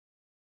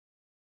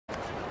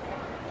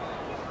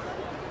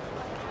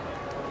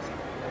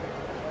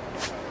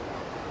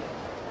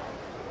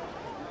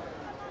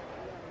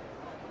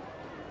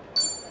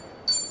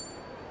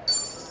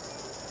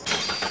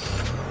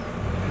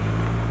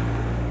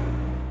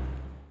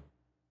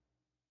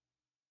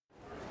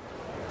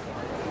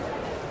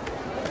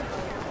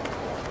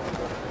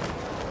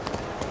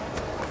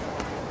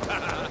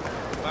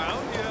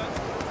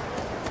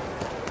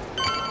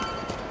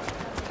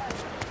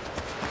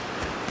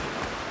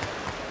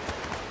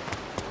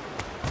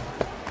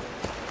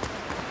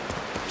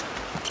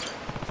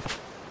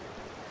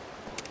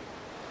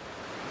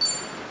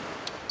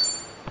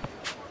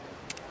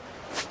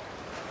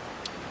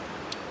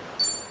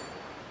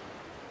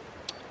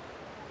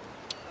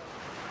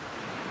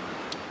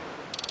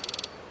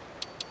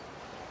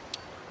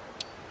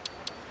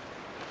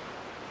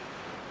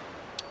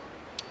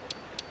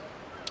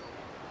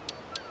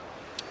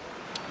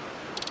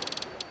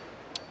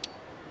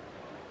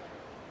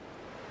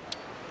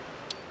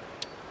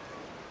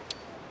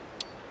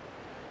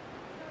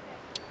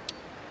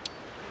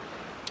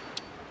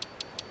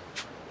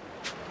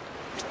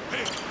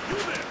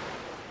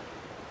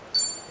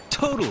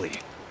Totally.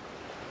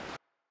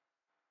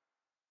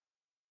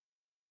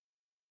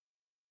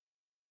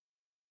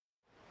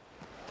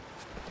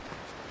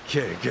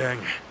 Okay, gang.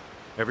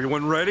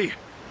 Everyone ready?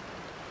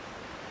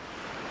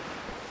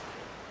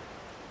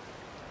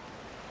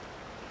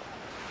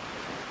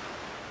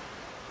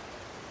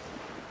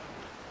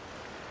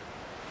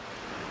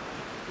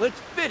 Let's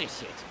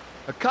finish it.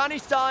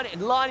 Akane-san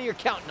and Lonnie are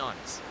counting on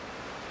us.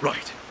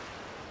 Right.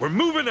 We're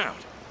moving out.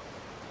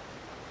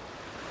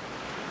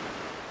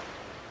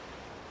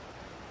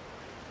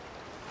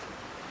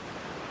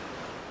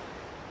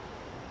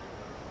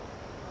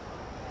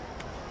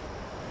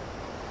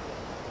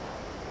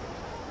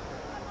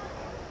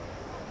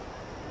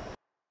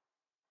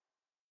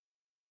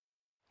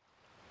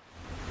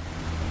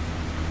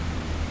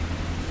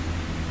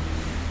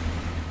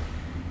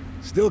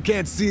 Still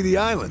can't see the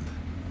island.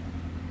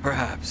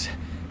 Perhaps,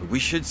 but we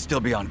should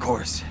still be on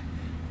course.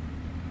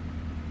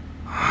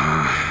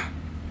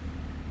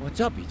 What's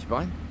up,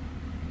 Ichiban?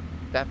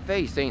 That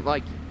face ain't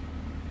like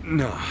you.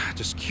 No,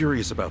 just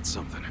curious about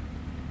something.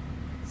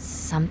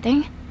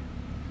 Something?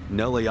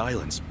 Nelly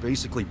Island's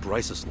basically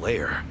Bryce's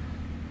lair.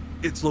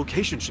 Its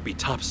location should be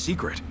top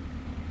secret.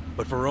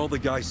 But for all the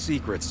guy's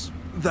secrets,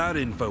 that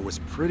info was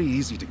pretty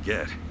easy to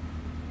get.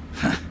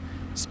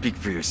 Speak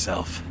for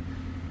yourself.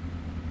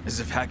 As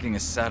if hacking a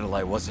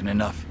satellite wasn't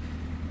enough.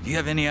 Do you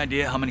have any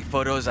idea how many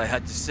photos I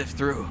had to sift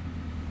through?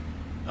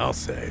 I'll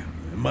say.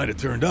 It might have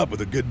turned up with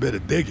a good bit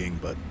of digging,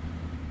 but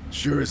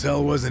sure as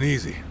hell wasn't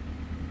easy.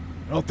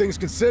 All things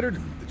considered,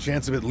 the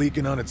chance of it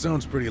leaking on its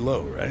own's pretty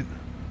low, right?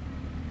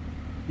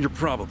 You're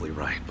probably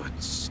right, but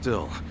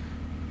still,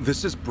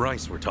 this is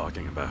Bryce we're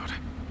talking about.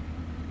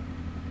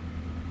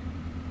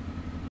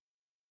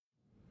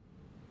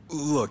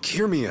 Look,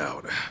 hear me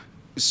out.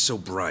 So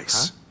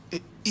Bryce,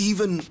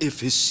 even if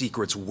his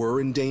secrets were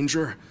in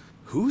danger,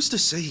 who's to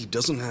say he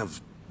doesn't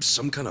have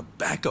some kind of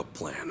backup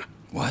plan?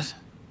 What?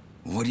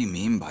 What do you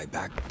mean by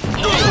back?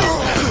 Who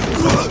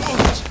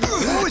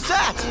was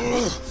that?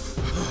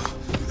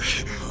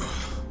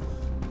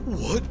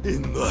 What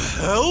in the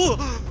hell?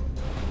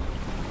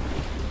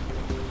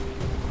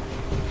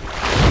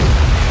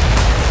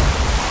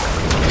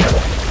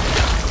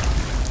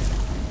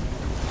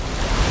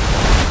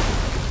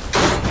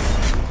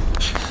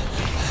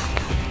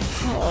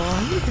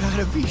 Oh, you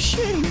gotta be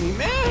shitting me,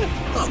 man!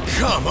 Oh,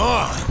 come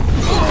on!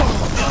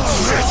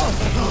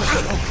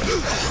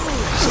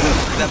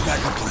 That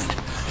backup plan.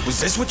 Was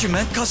this what you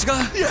meant,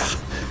 Kasuga?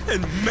 Yeah,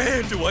 and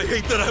man, do I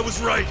hate that I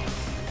was right.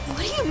 What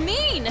do you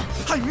mean?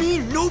 I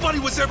mean, nobody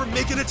was ever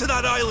making it to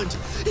that island,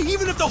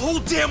 even if the whole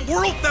damn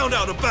world found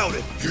out about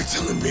it. You're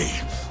telling me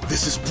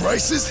this is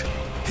Bryce's?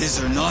 His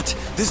or not,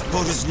 this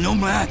boat is no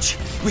match.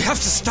 We have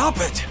to stop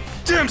it.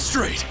 Damn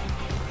straight.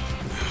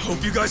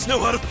 Hope you guys know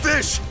how to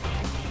fish.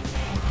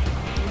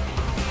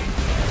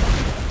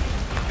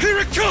 Here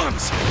it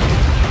comes!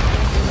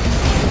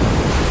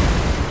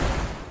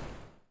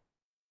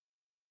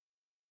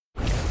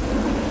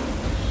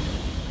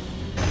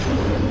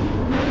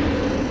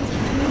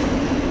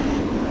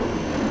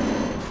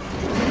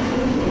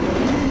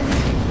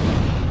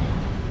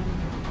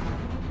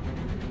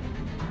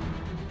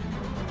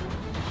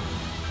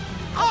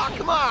 Oh,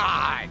 come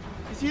on!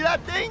 You see that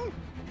thing?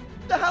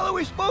 What the hell are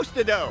we supposed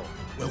to do?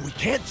 Well, we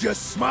can't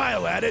just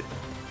smile at it.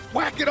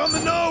 Whack it on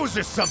the nose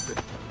or something.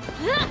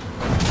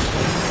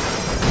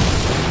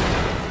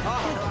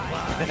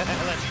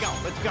 Let's go,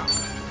 let's go.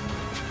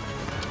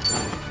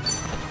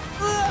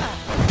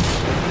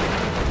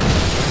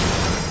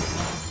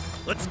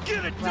 Let's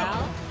get it done!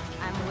 Well,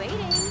 I'm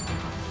waiting.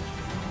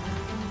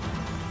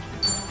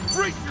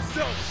 Brace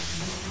yourself!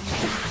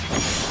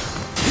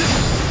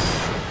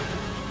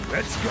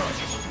 Let's go.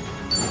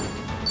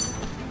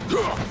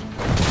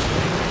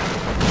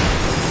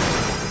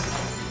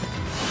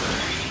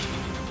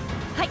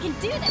 I can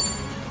do this!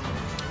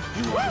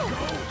 You wanna go?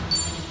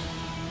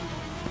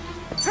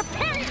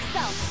 Prepare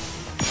yourself!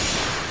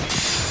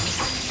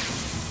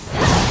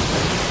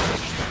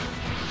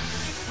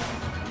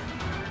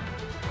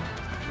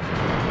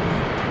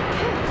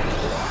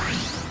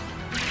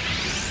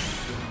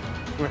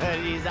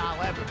 Ready as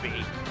I'll ever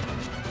be.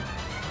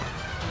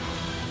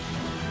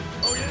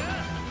 Oh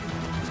yeah?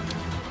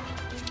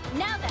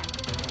 Now then,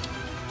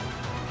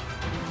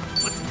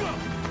 Let's go.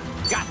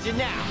 Gotcha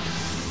now.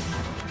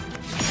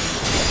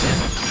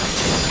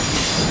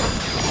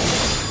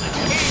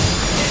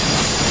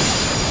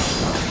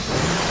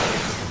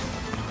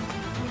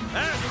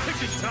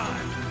 Ass-kicking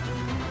time.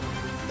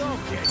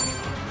 Don't get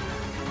caught.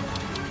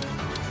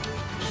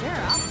 sure,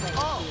 I'll play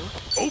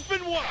with you.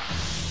 Open wide.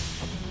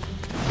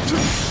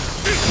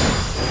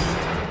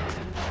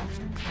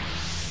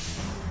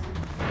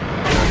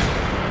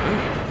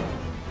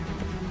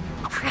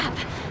 Crap!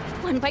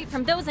 One bite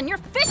from those and you're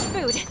fish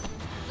food!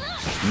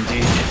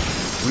 Indeed.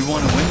 If we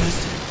want to win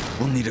this,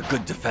 we'll need a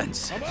good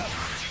defense.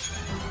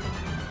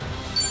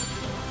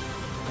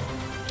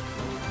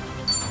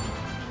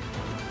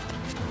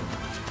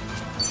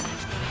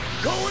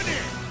 Going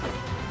in.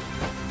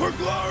 For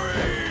glory.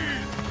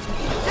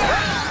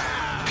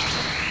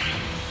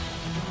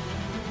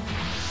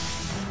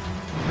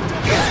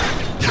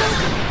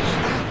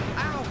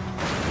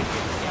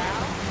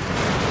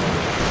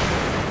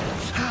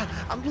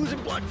 I'm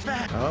losing blood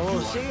fat. Oh,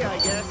 we'll see, I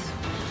guess.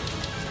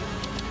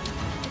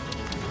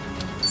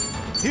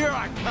 Here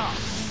I come.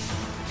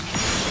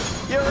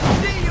 You'll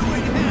see you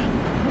in hell.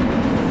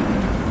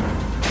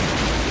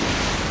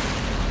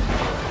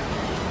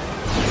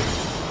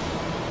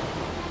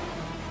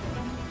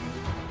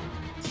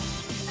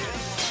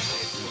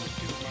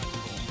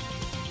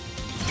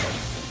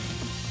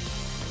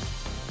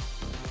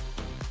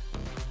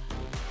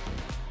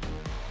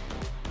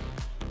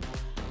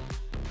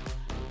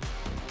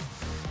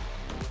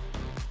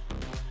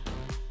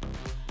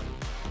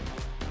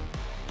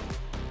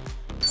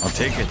 I'll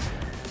take it.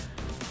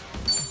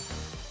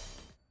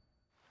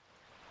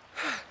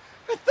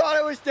 I thought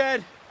I was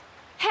dead.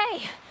 Hey,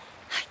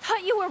 I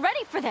thought you were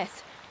ready for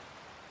this.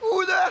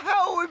 Who the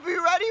hell would be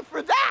ready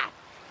for that?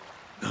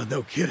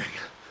 No kidding.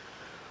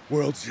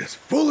 World's just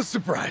full of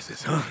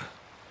surprises, huh?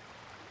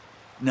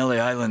 Nelly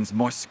Island's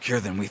more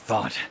secure than we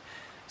thought.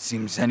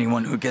 Seems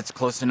anyone who gets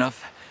close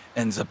enough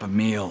ends up a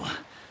meal.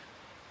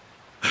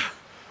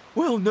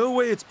 Well, no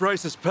way it's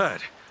Bryce's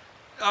pet.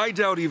 I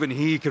doubt even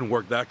he can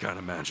work that kind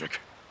of magic.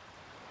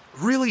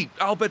 Really,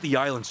 I'll bet the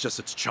island's just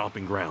its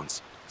chomping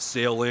grounds.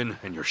 Sail in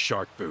and your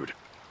shark food.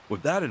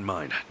 With that in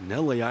mind,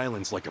 Nelly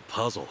Island's like a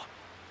puzzle.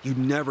 You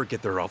never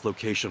get there off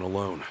location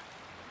alone.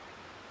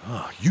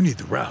 Oh, you need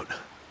the route.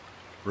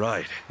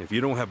 Right, if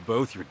you don't have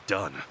both, you're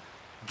done.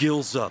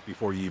 Gills up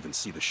before you even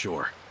see the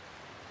shore.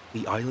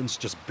 The island's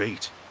just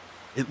bait.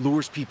 It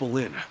lures people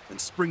in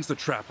and springs the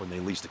trap when they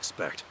least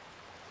expect.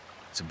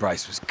 So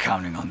Bryce was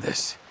counting on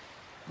this.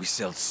 We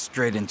sailed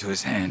straight into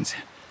his hands.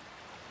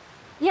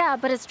 Yeah,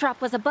 but his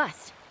trap was a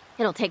bust.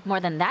 It'll take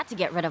more than that to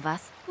get rid of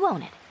us,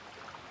 won't it?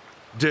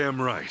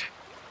 Damn right.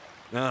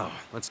 Now,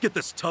 let's get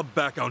this tub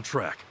back on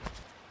track.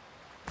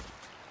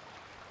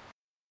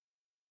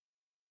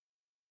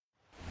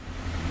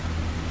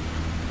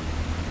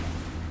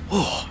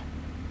 Oh.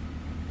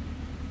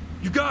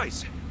 You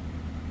guys!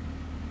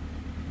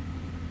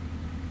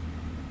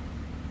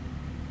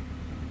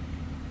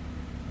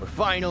 We're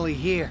finally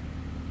here.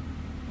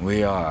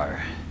 We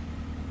are.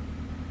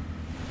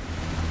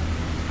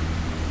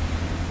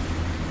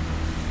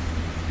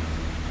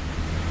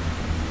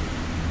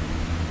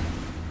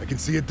 I can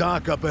see a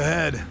dock up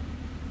ahead.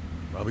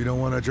 Probably don't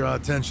want to draw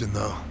attention,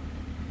 though.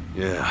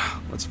 Yeah,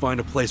 let's find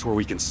a place where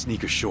we can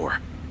sneak ashore.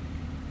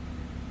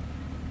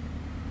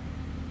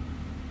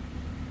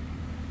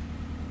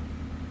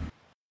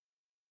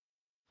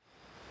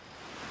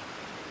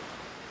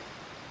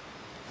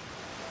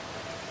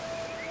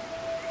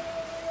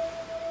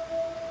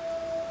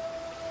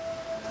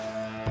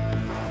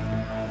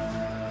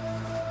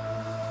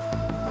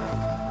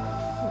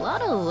 A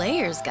lot of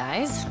layers,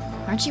 guys.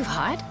 Aren't you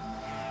hot?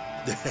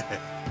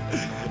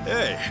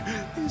 Hey,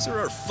 these are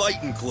our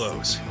fighting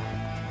clothes.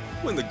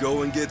 When the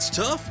going gets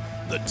tough,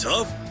 the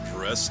tough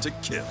press to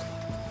kill.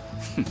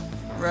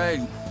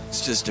 Right.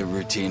 It's just a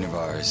routine of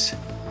ours.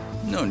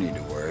 No need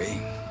to worry.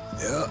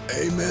 Yeah,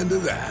 amen to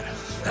that.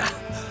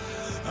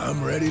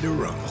 I'm ready to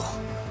rumble.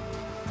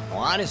 Well,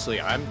 honestly,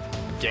 I'm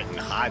getting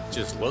hot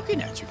just looking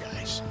at you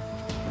guys.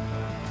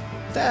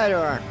 That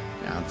or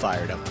I'm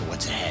fired up for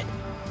what's ahead.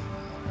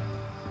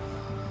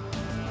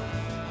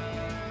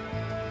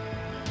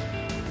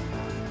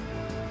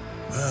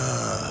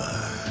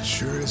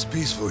 Sure is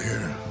peaceful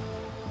here.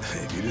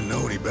 If you didn't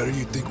know any better,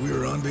 you'd think we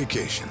were on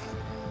vacation.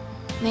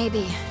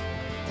 Maybe.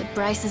 But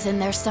Bryce is in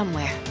there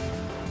somewhere.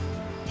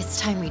 It's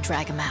time we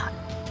drag him out.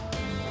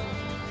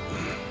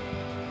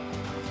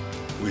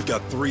 We've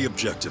got 3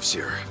 objectives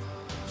here.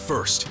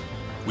 First,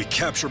 we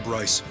capture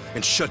Bryce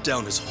and shut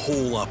down his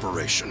whole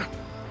operation.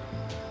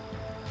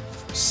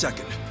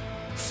 Second,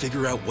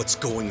 figure out what's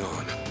going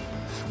on.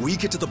 We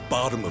get to the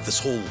bottom of this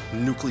whole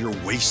nuclear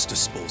waste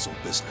disposal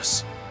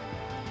business.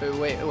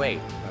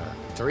 Wait.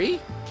 3?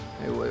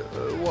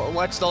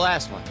 What's the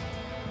last one?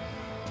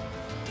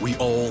 We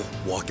all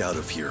walk out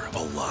of here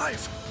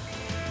alive.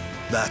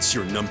 That's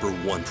your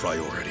 #1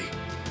 priority.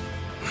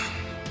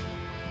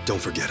 Don't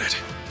forget it.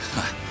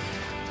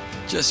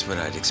 Just what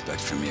I'd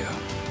expect from you.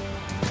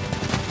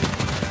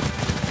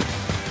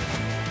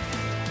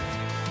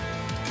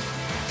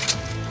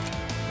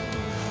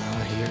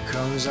 Here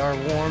comes our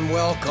warm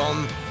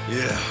welcome.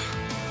 Yeah.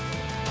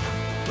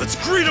 Let's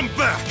greet him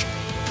back!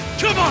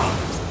 Come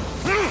on!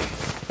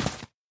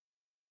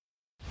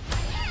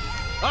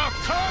 Our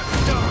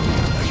car's done!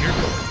 You're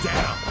going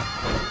down.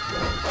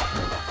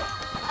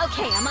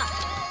 Okay, I'm up.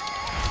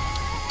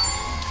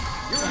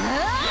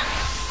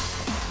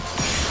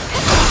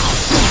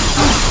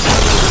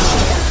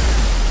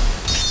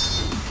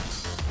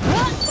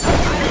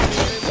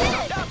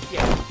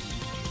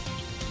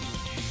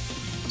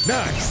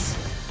 Nice!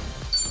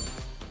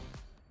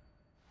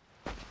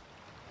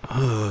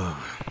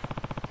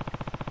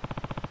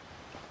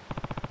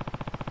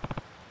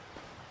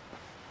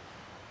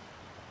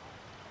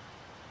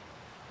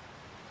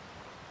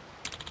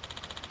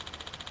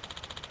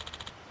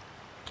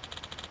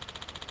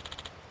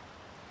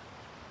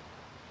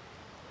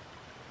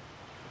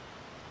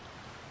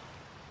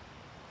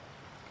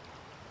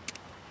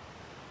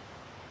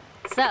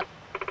 What's up?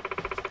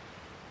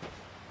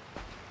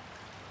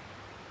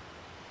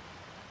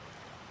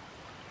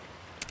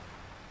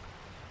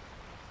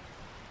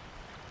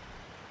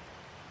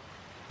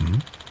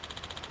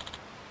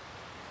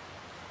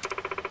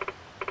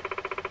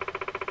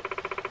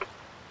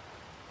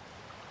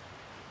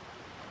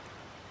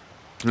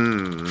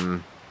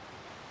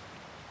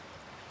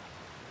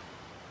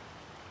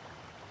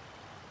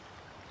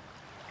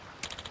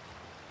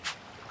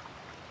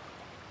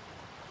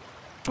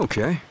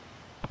 Okay.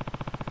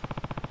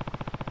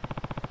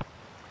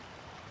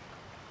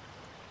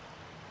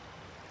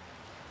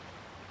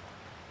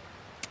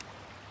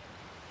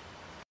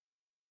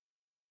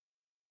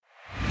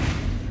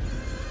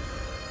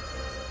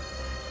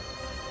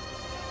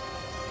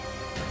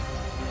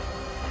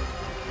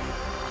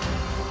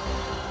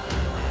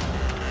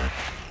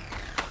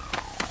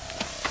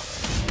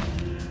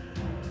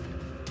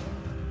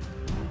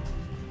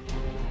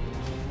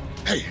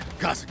 Hey,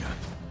 Kasuga.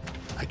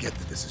 I get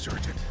that this is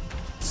urgent.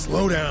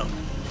 Slow down.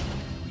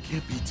 We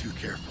can't be too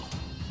careful.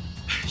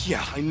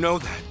 Yeah, I know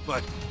that,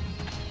 but...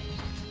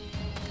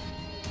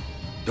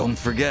 Don't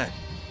forget,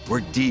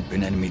 we're deep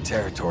in enemy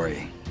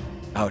territory.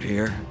 Out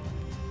here,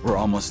 we're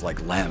almost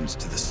like lambs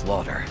to the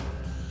slaughter.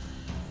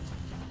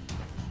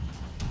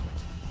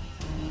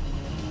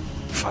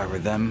 If I were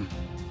them,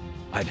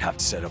 I'd have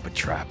to set up a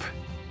trap.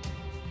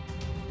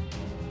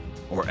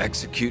 Or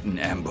execute an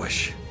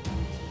ambush.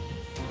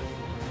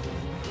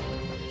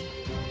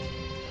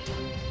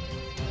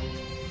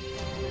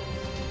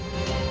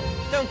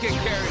 Don't get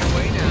carried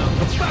away now.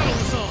 The battle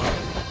is on!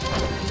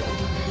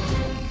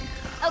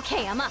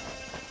 Okay, I'm up.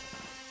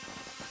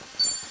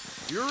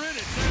 You're in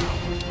it now.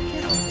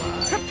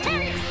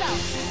 Prepare yourself!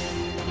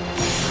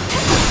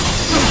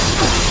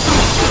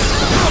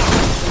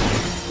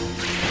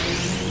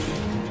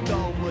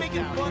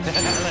 Making fun.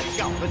 Let's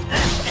go.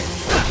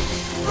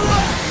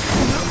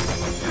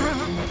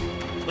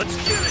 Let's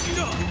get it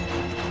done!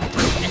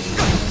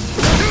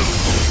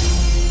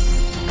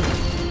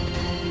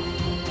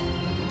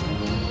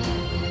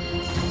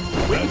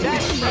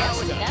 That's how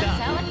it's That's done.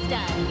 how it's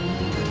done.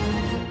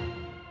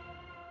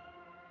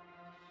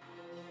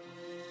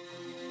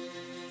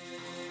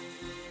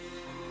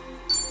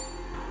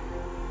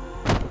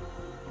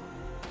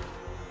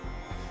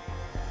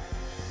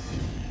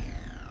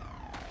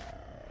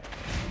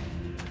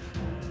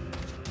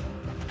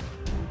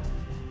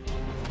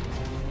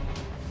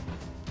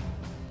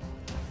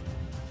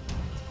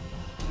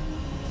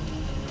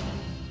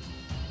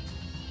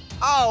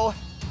 Oh,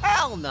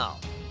 hell no!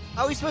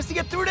 How are we supposed to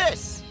get through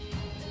this?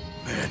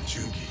 Man,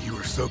 Junki, you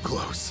were so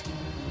close.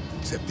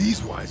 Except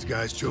these wise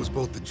guys chose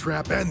both the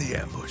trap and the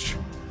ambush.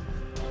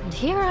 And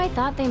here I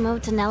thought they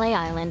moved to Nele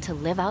Island to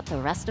live out the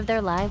rest of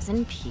their lives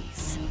in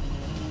peace.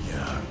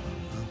 Yeah,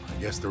 well,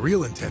 I guess the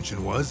real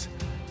intention was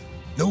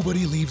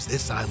nobody leaves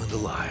this island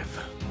alive.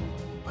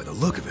 By the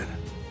look of it,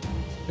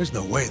 there's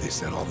no way they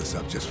set all this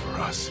up just for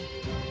us.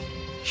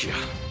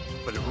 Yeah,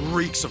 but it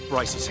reeks of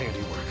Bryce's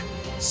handiwork.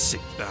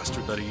 Sick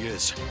bastard that he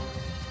is.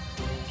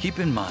 Keep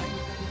in mind,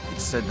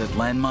 it's said that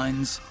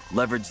landmines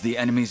leverage the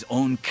enemy's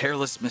own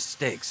careless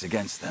mistakes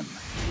against them.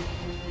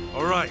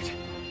 All right.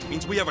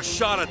 Means we have a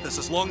shot at this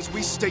as long as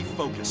we stay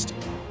focused.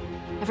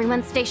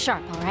 Everyone stay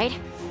sharp, all right?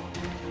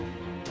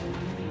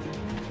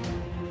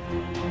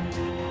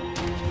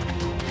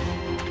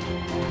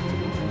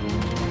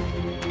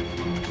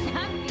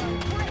 I'm feeling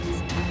great.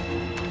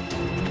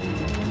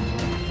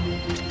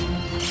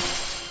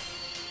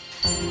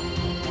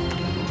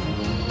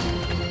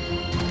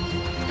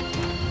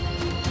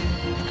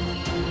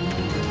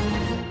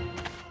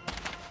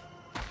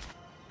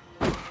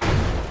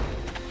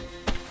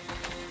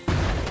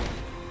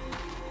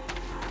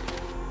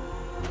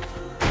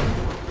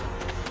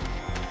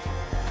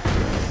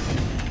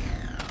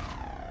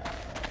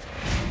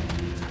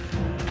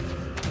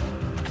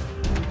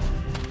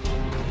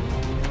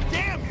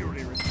 Damn, you're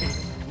irritating.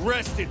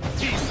 Rest in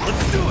peace.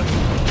 Let's do it.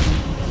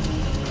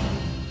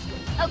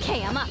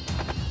 Okay, I'm up.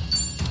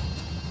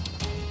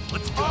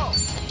 Let's go.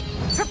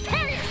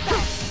 Prepare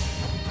yourself!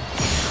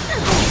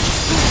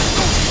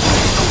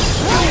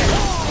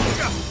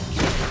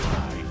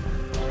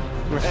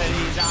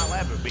 Ready as I'll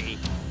ever be.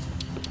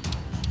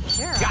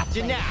 Sure.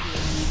 Gotcha now.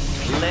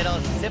 Little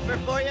zipper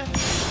for you.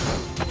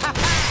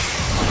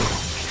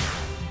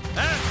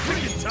 That's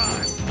freaking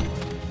time!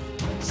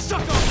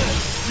 Suck on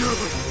this!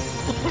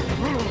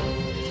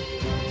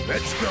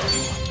 Let's go.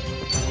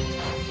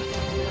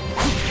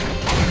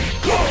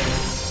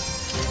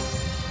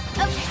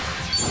 Okay.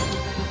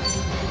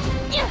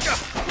 Yeah.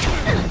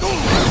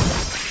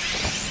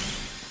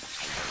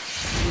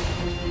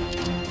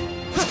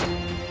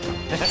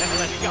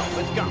 Let's go.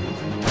 Let's go.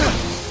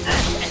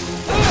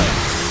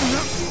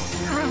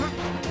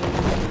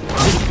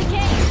 Piece of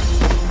cake.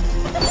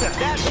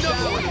 That's no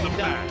one in the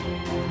back.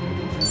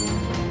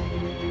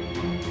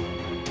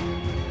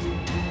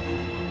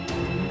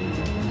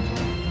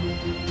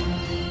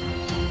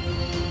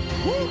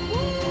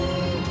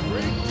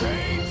 Great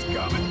trains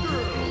coming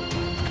through.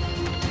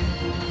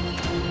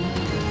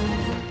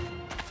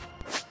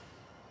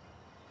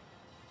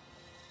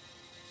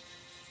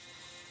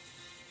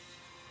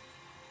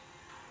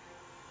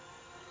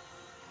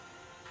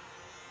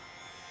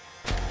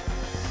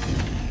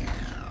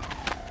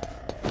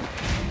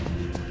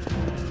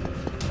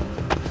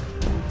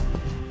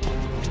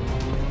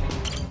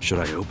 Should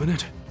I open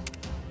it?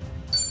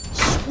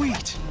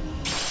 Sweet!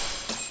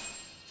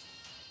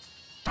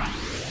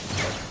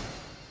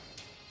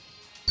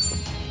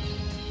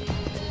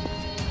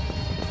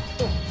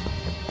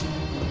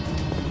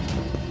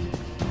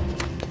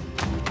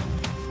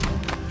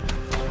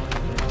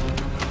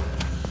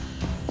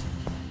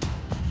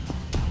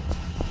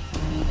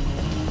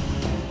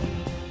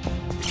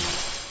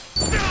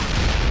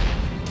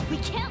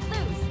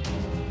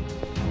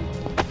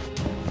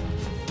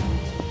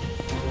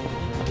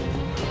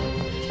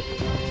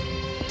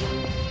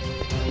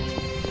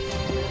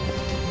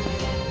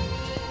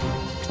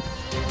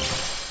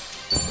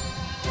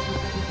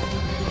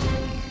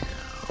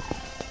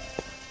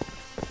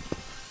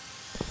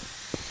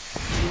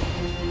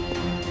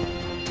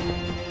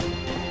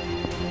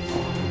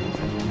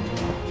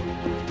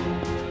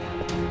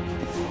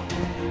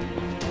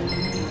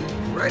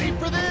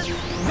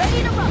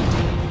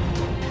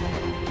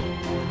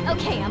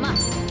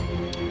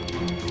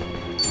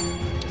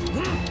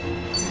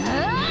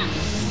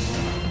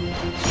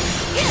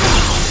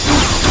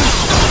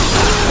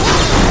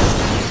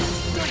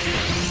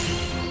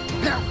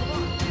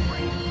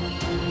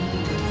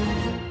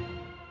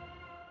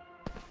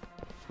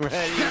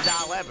 ready as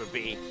I'll ever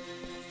be.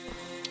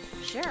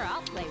 Sure,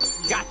 I'll play with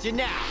you. Gotcha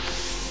now.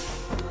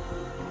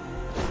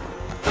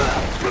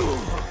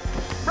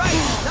 Right,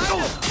 time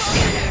to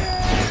smoke it.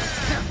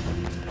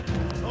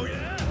 Oh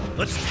yeah?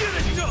 Let's get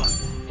it done!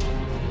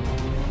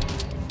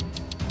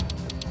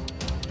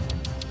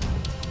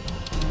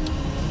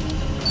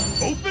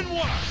 Open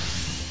wide!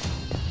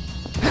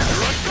 Here I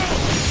go!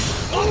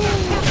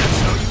 That's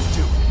how you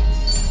do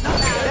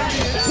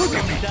it! Look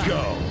at me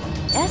go!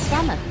 Yes,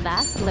 I'm a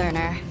fast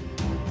learner.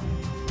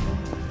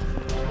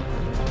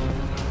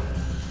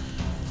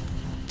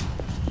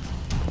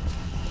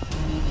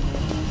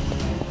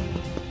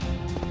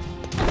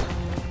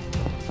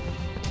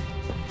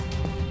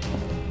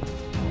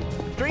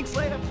 Drinks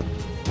later.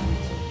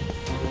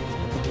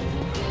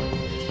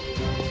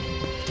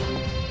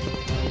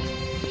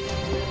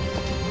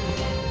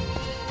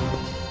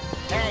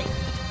 Hey,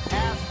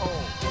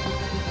 asshole.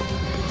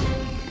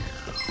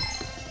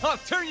 I'll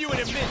turn you in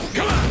a minute.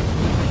 Come on!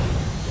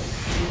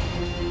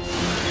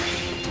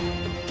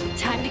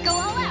 Time to go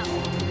all out.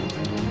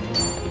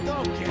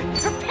 Okay.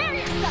 Prepare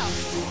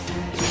yourself.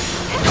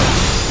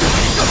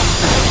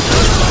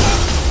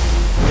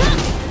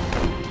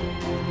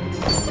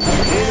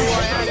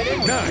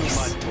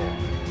 Nice!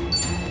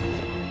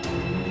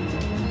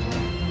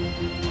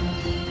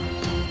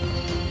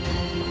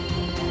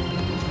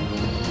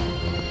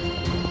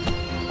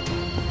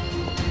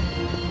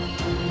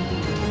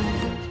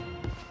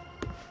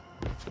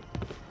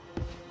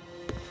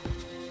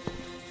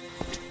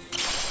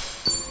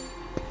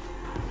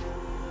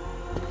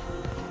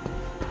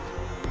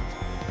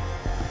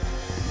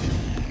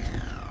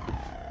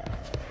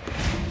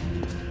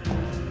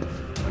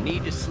 I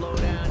need to slow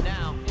down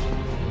now.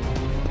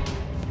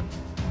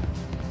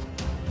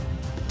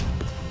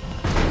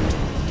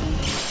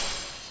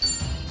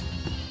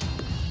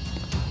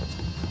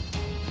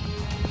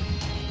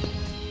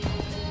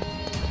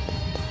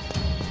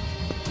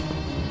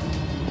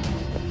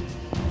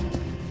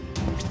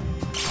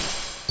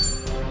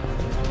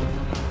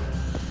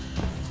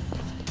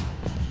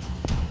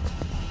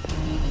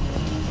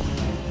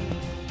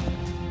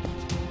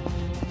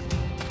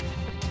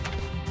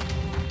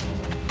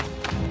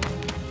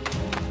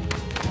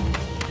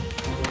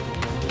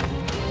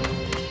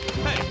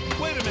 Hey,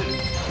 wait a minute.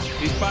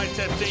 These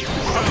biceps ain't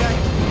for show. Okay,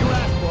 you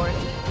asked for it.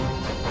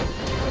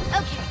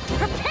 Okay,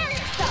 prepare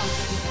yourself.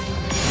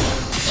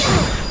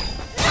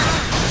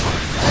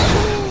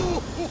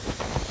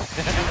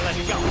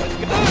 Let's go, let's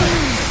go.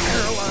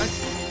 Paralyzed.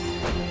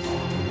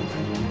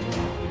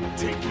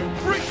 Take your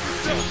break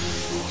yourself!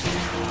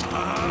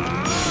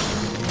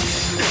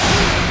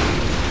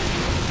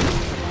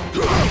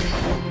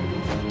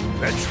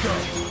 Let's go!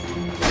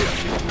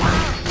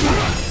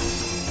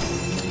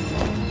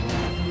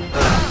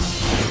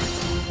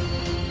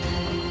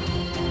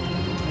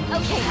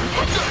 Okay,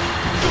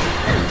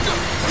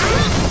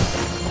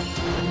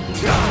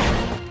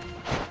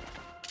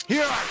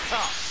 Here I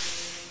come.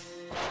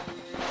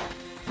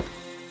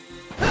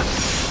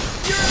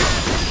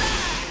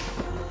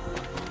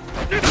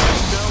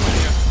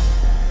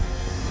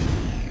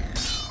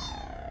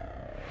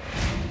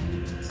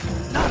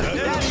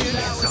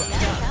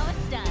 that's how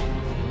it's done.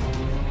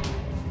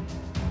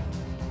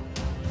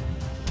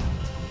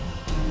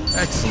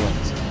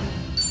 Excellent.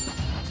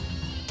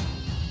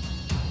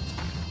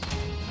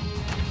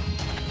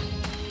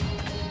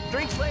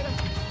 Drinks later.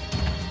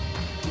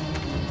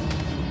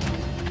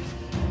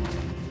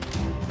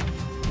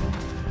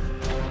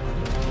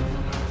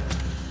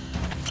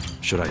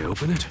 Should I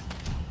open it?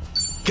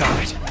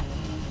 Got it.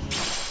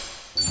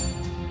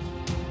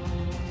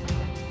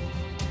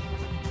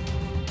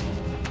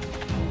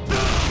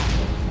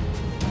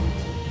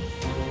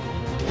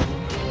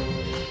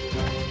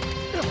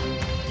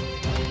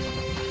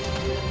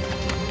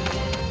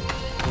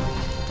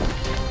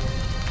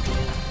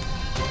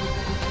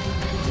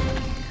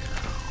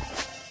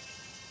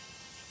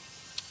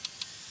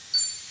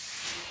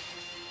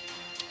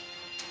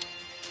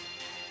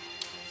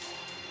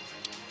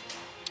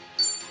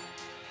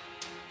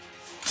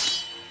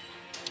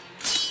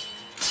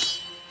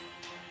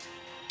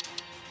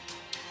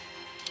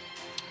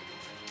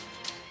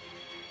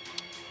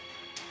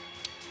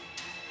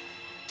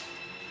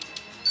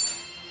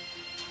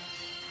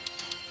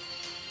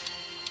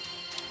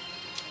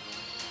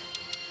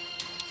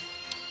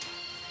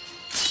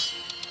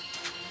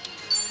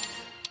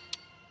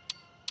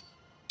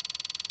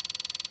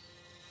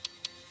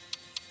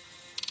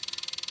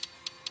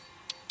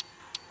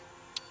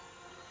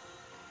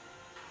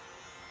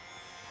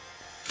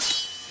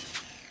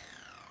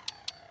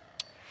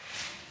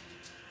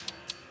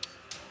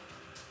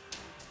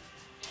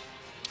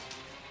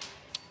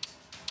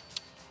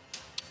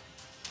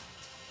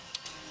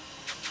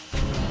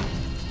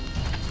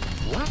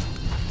 What?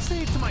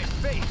 Say it to my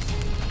face.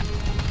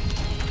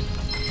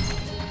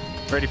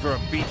 Ready for a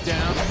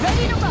beatdown?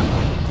 Ready to roll.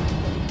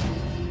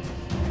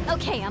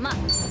 Okay, I'm up.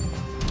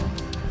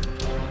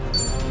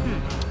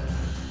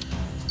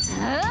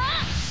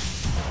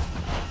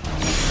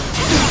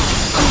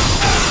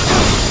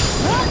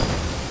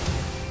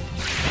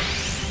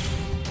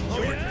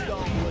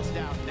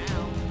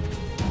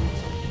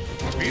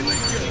 Feeling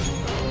good.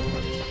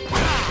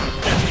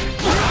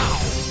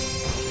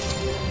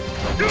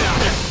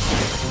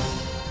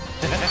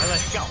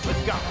 Let's go,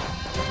 let's go.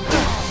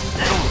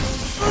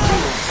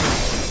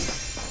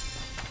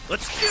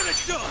 Let's get it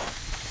done!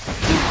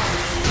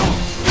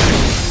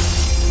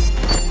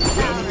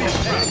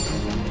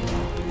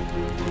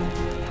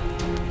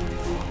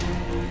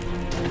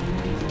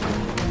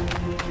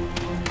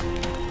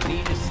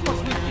 Need to slow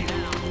it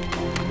down.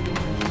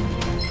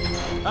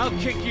 I'll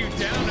kick you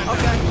down and...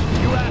 Okay,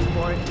 you asked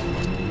for it.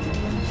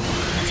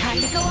 Time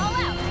to go all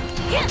out.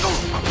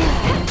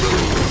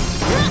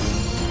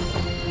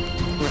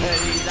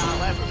 Ready as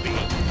I'll ever be.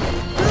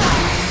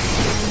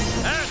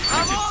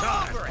 I'm all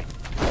over it!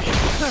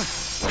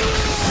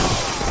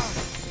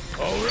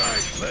 All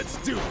right, let's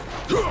do it.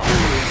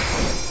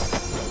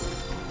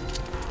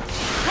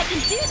 I can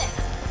do this.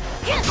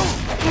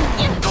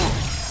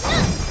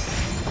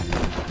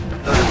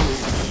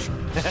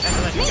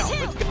 Me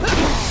too.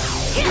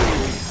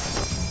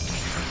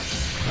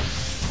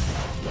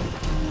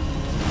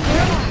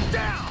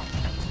 Down!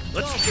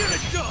 Let's get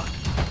it done!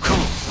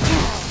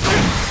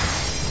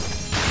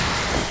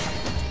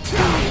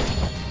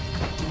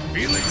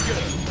 Feeling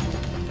good.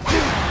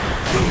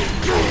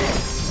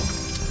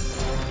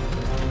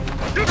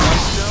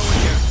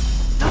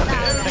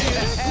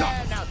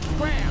 Now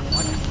scram.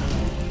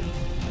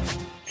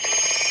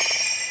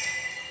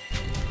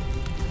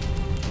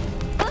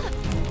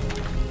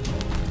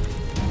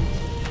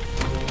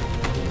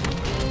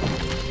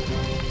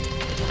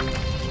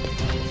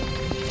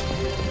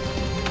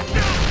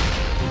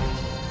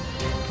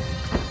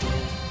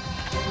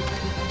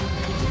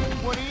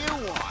 What do you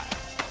want?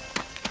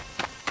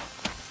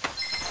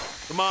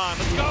 Come on,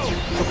 let's go!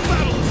 The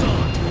battle is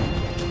on!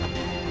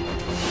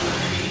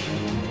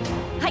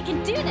 I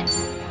can do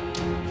this.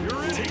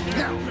 You're in it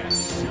now!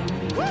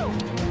 Woo!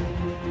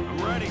 I'm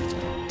ready.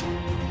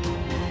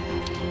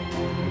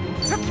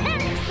 Prepare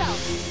yourself.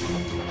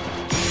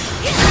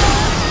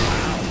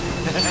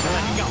 Let's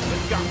go,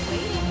 let's go.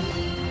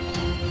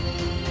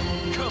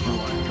 Come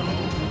on, go.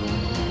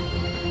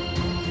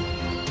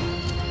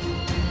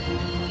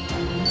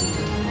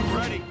 I'm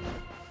ready.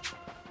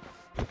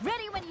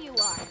 Ready when you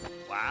are.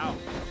 Wow.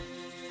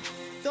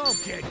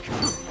 Don't get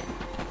caught.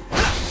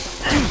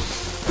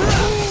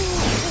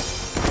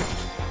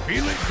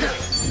 Feeling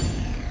good.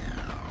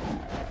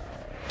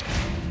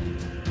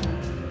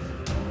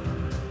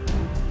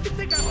 You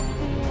think I'm a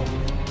fool?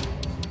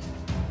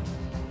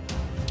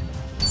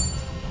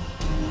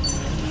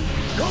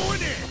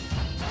 Going in.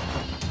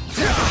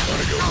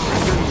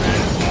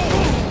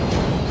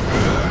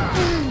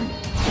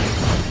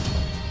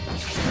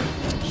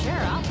 Sure,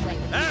 I'll play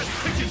with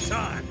That's pitching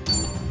time. you.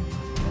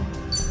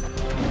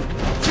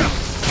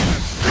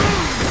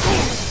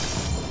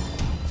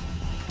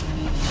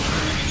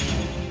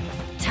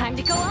 Time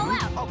to go all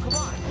out. Oh, come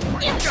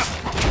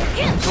on.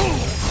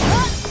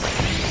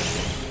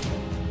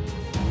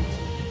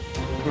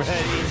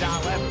 Ready as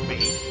I'll ever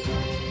be.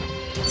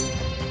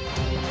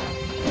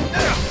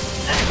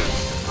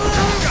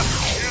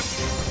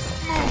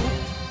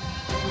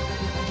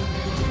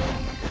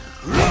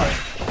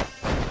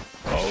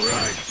 All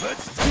right,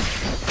 let's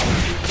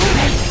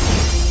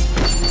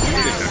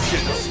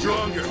getting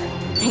stronger.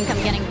 Think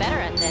I'm getting better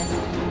at this.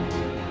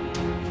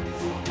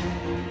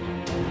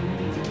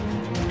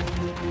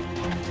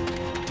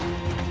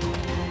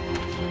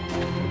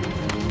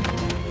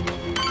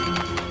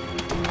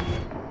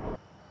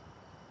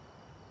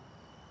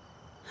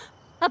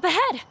 Up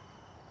ahead!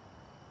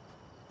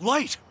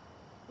 Light!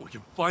 We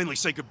can finally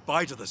say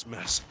goodbye to this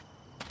mess.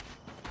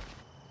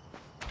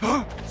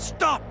 Huh?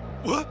 Stop!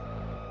 What?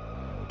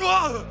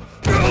 Ah!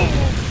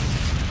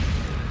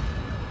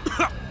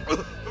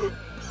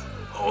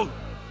 Oh,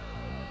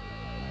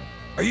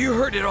 Are you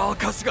hurt at all,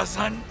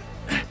 Kasuga-san?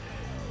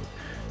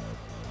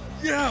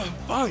 yeah, I'm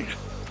fine.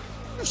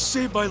 You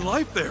saved my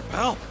life there,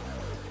 pal.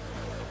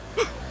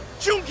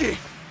 Junki!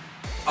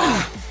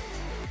 Hey,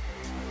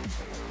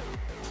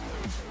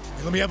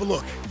 let me have a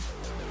look.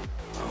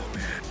 Oh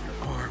man,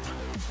 your arm.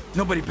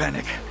 Nobody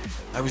panic.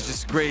 I was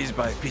just grazed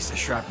by a piece of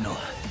shrapnel.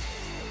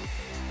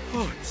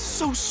 Oh, I'm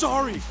so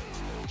sorry. You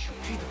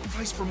paid the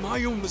price for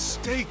my own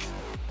mistake.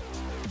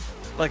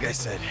 Like I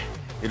said,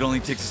 it only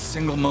takes a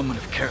single moment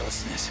of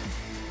carelessness.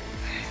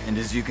 And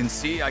as you can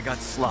see, I got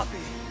sloppy.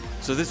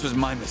 So this was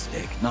my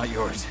mistake, not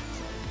yours.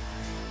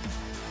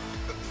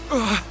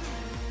 We're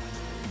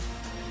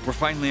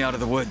finally out of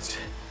the woods.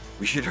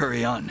 We should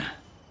hurry on.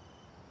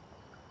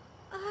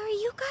 Are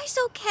you guys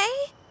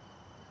okay?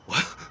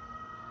 What?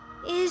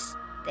 Is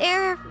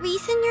there a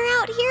reason you're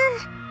out here?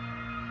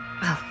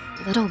 A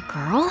little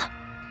girl?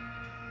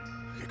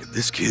 Could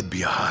this kid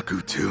be a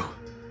Haku too?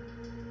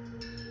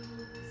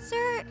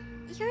 Sir,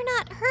 you're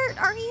not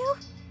hurt, are you?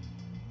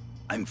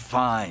 I'm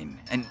fine,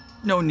 and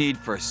no need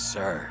for a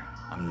sir.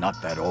 I'm not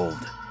that old.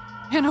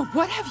 Hannah,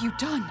 what have you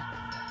done?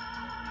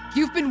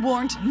 You've been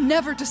warned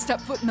never to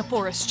step foot in the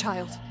forest,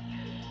 child.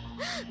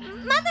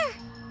 Mother!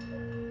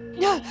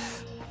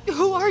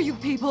 Who are you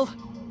people?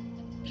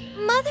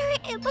 Mother,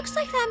 it looks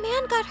like that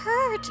man got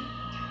hurt.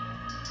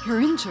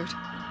 You're injured. Well,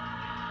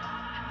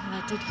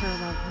 I did hear a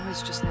loud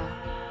noise just now.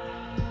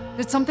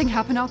 Did something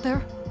happen out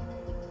there?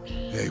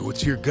 Hey,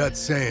 what's your gut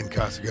saying,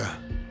 Kasuga?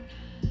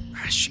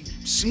 She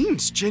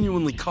seems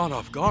genuinely caught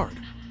off guard.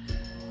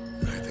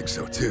 I think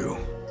so too.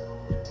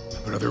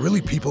 But are there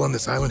really people on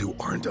this island who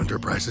aren't under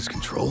Bryce's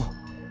control?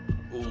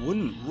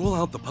 Wouldn't rule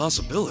out the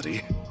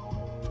possibility.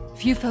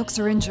 Few folks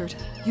are injured.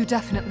 You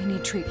definitely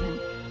need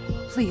treatment.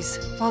 Please,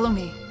 follow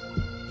me.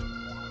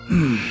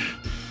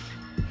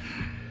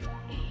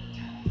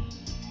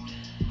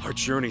 Our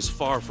journey's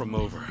far from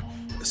over,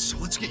 so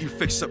let's get you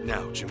fixed up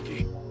now,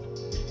 Junki.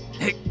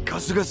 Hey,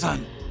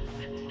 Kasuga-san.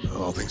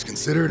 All things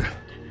considered,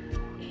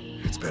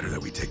 it's better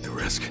that we take the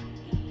risk.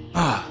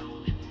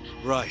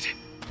 Right.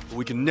 But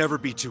we can never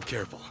be too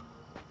careful.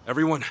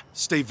 Everyone,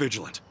 stay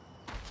vigilant.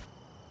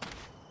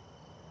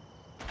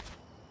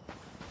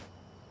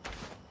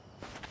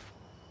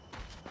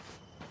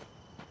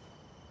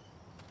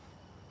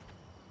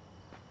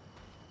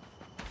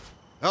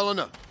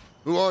 Helena,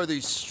 who are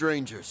these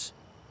strangers?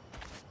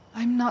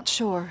 I'm not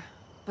sure,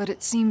 but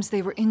it seems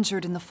they were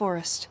injured in the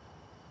forest.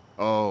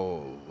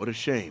 Oh, what a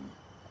shame.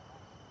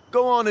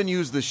 Go on and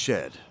use the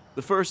shed.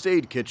 The first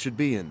aid kit should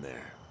be in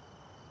there.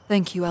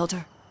 Thank you,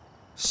 Elder.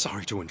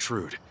 Sorry to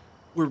intrude.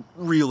 We're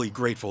really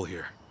grateful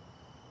here.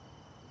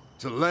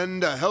 To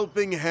lend a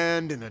helping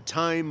hand in a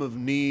time of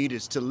need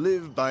is to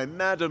live by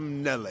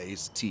Madame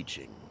Nelle's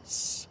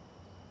teachings.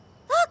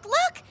 Look,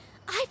 look!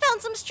 I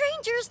found some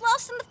strangers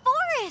lost in the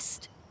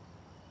forest!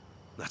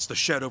 That's the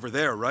shed over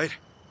there, right?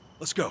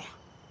 Let's go.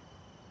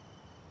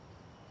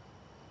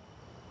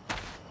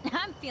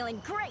 I'm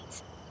feeling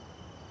great!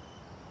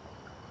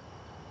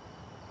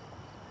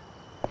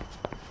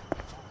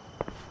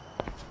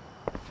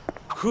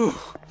 Whew.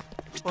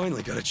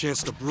 Finally got a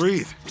chance to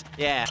breathe.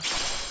 Yeah.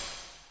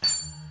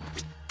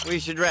 We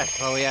should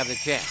rest while we have the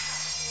chance.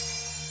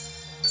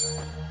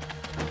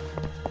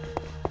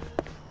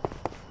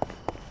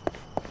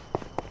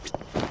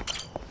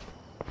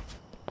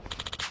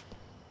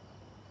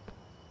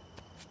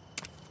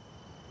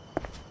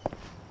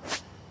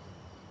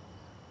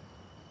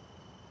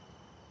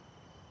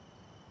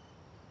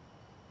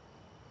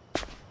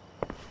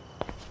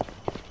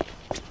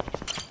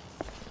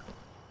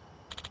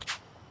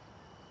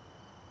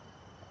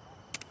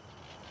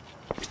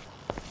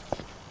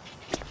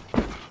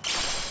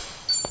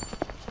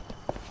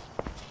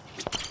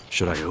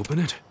 Should I open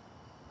it?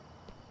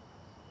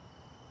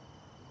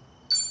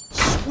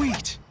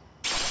 Sweet!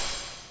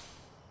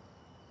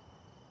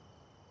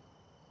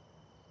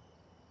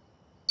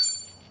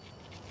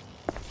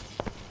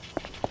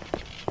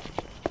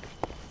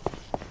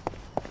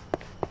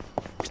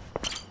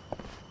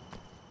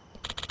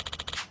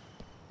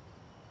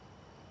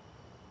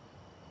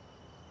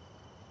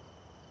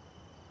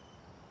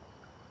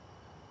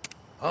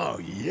 Oh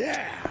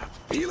yeah!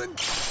 Feeling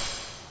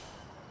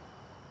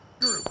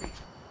groovy.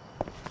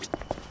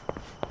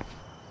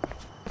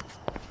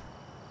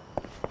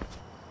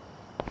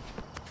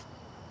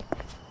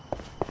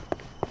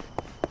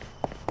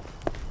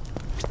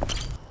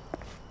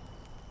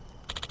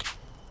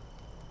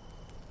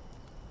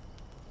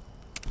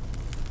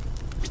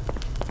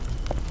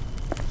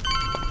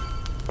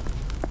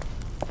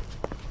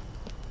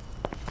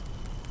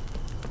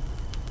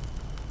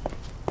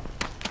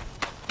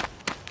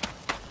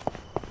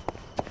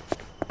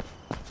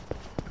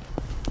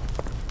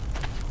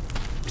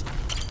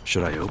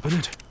 Should I open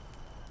it?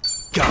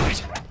 Got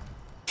it!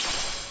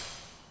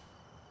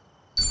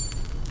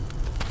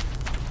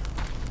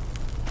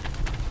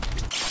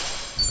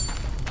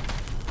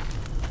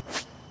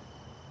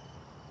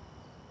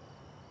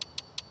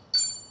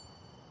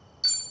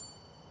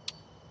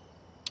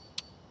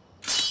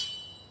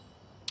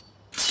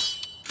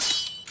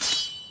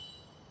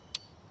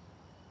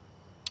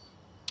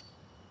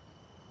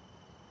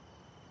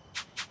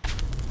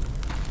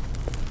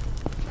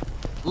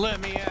 Let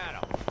me at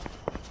him.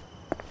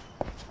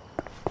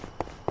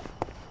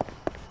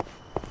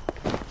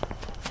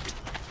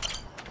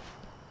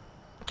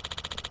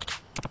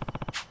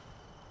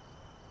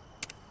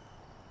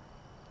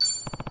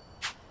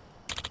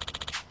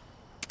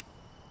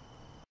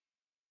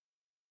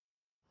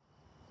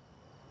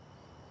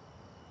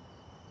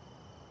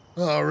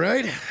 All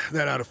right,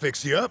 that ought to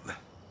fix you up.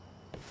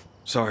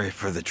 Sorry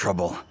for the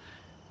trouble.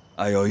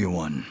 I owe you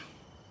one.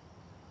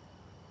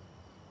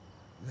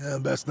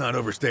 Best not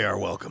overstay our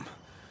welcome.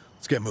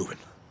 Let's get moving.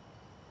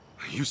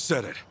 You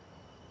said it.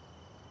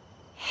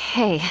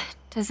 Hey,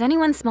 does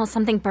anyone smell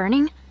something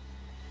burning?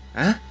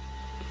 Huh?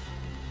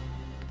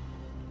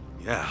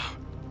 Yeah.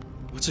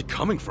 What's it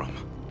coming from?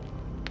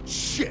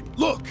 Shit,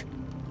 look!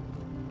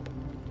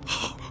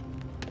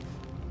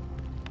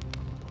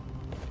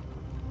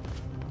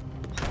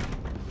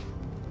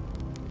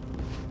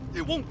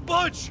 It won't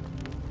budge!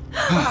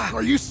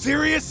 Are you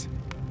serious?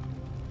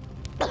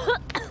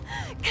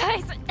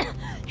 Guys,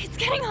 it's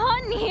getting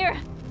hot in here.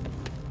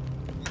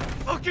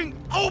 Fucking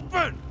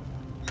open!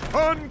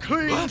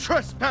 Unclean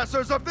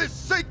trespassers of this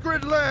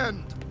sacred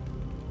land!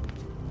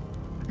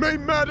 May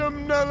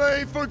Madame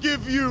Nelle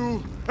forgive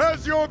you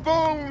as your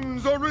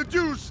bones are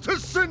reduced to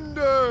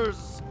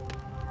cinders!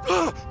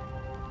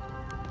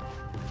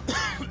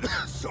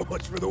 So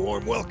much for the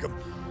warm welcome.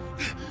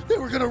 They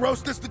were gonna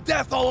roast us to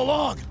death all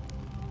along!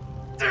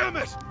 Damn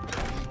it!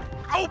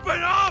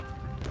 Open up!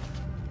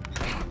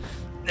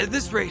 At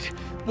this rate,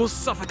 we'll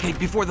suffocate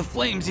before the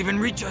flames even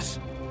reach us.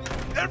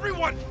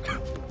 Everyone!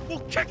 We'll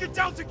kick it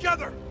down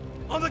together!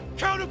 On the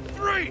count of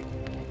 3!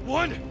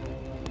 1,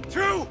 2,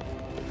 3!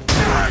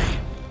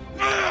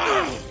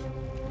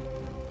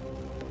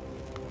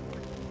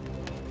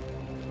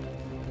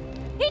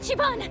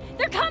 Ichiban!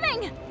 They're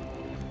coming!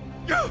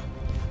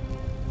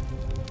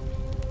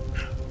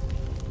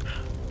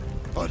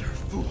 Utter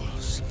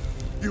fools.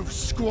 You've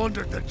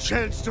squandered the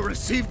chance to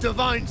receive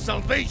divine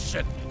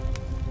salvation!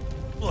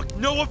 Look,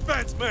 no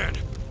offense, man,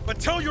 but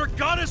tell your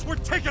goddess we're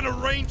taking a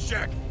rain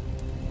check!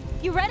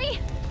 You ready?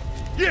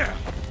 Yeah!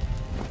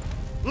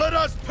 Let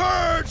us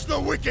purge the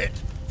wicked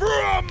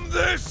from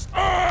this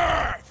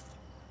earth!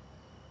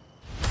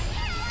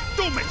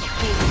 Don't make a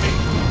fool of me!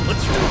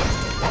 Let's do it!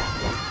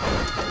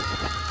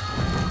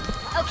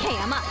 Okay,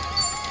 I'm up.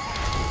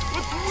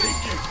 Let's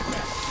make it!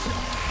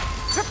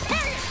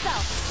 Prepare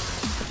yourself!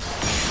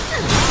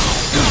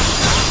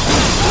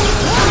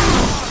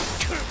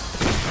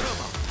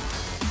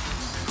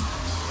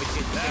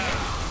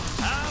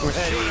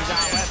 Ready as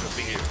I'll ever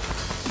be.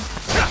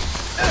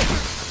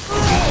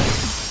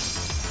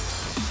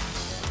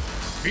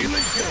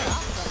 Feeling good.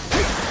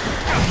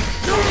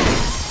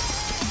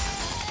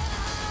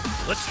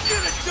 Let's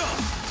get it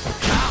done!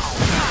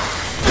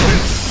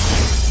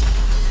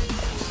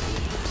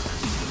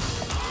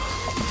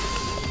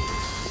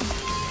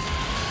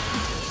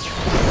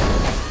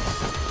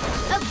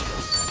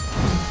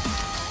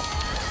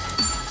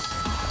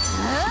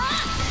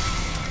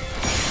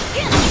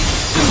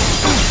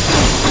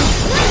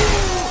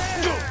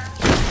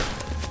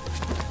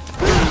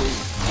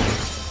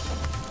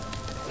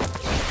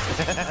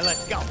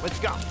 Let's go, let's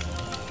go.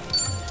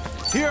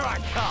 Here I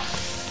come.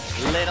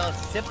 Little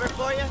sipper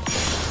for you?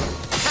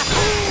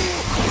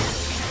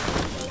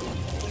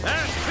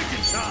 Ass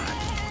picking time!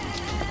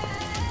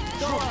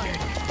 Go on.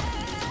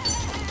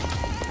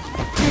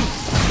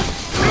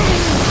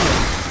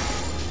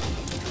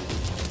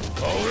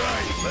 All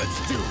right, let's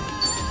do it.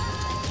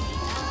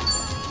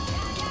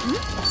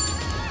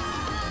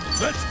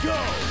 Let's go.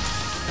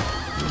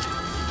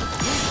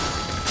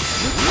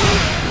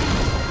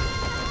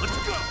 Let's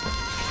go!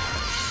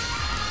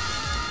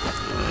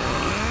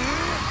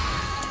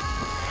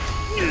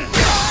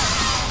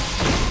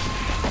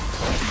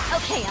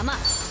 Okay, I'm up.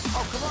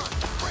 Oh, come on.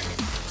 Bring it.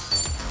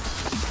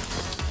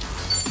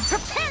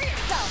 Prepare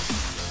yourself!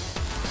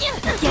 Get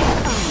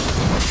on!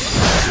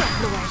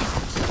 Lord.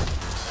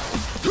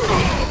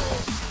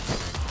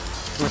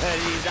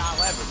 Ready as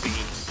I'll ever be.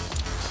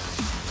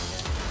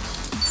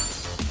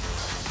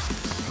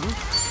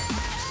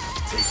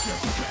 Take your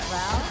back.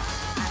 Well,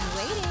 I'm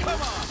waiting.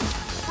 Come on.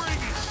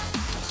 Bring it.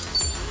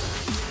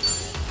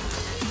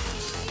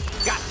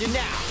 Got you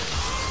now.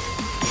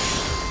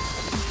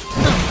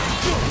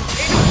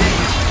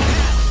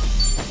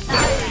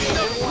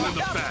 In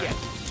the back.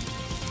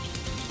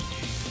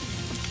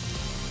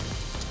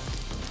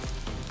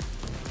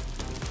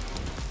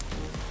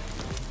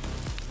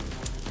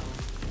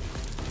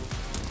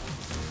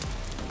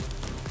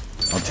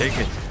 I'll take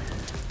it.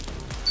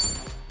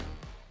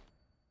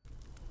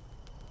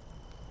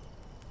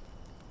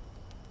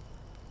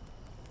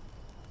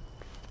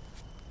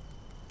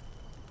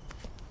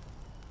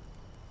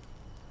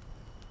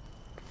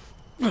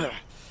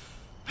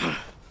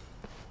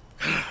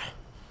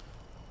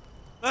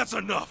 That's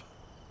enough!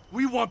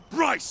 We want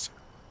Bryce!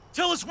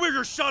 Tell us where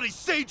your shoddy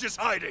sage is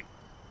hiding!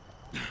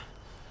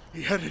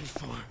 He headed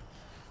for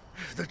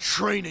the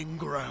training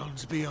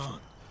grounds beyond.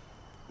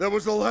 That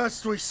was the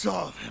last we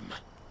saw of him.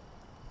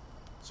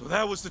 So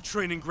that was the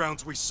training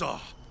grounds we saw.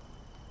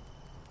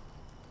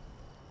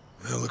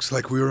 Well, looks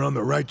like we were on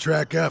the right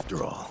track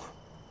after all.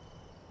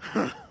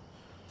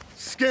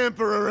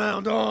 Scamper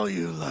around all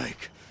you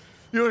like.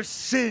 Your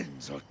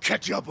sins will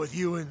catch up with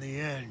you in the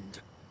end.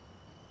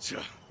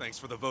 Thanks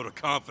for the vote of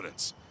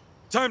confidence.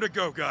 Time to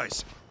go,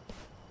 guys.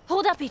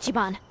 Hold up,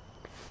 Ichiban.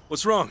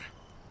 What's wrong?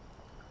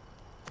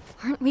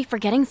 Aren't we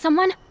forgetting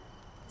someone?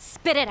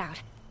 Spit it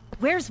out.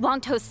 Where's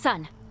Wangto's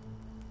son?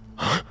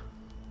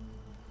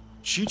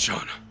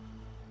 Chichan.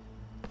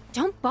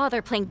 Don't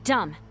bother playing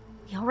dumb.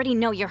 We already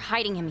know you're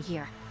hiding him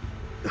here.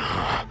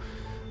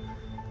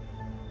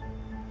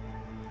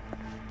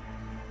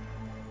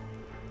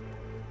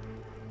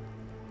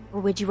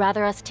 Or would you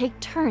rather us take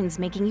turns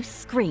making you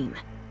scream?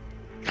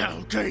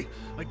 Okay,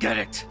 I get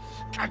it.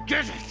 I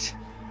get it.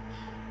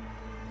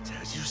 It's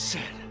as you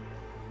said.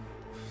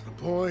 The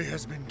boy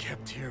has been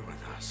kept here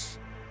with us.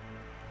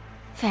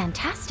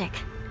 Fantastic.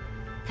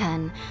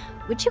 Then,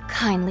 would you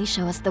kindly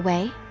show us the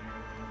way?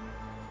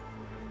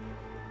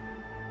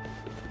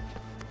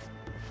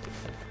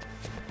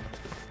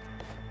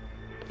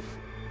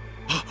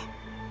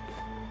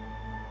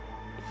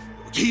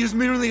 He is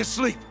merely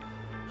asleep.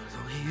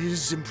 Though he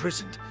is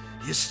imprisoned,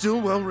 he is still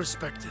well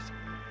respected.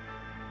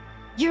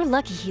 You're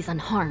lucky he's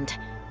unharmed.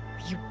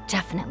 You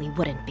definitely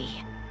wouldn't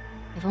be.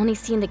 I've only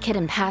seen the kid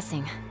in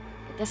passing.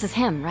 But this is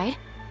him, right?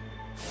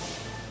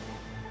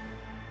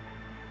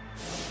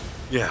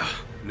 Yeah,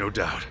 no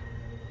doubt.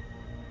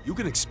 You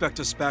can expect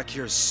us back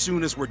here as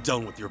soon as we're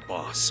done with your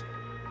boss.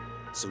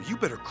 So you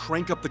better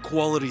crank up the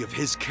quality of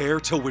his care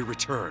till we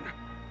return.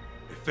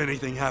 If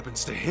anything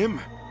happens to him,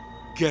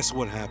 guess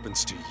what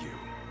happens to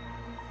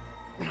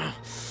you?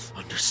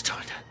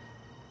 Understood.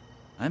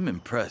 I'm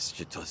impressed,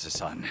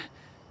 Chitose-san.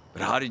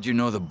 But how did you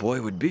know the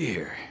boy would be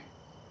here?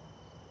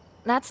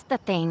 That's the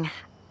thing.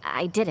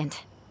 I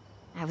didn't.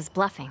 I was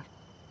bluffing.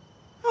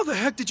 How the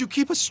heck did you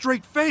keep a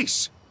straight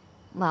face?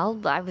 Well,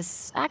 I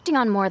was acting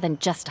on more than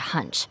just a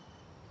hunch.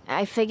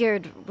 I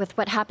figured, with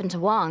what happened to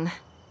Wong,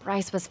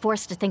 Bryce was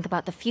forced to think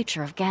about the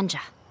future of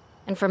Ganja.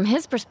 And from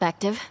his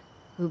perspective,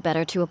 who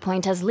better to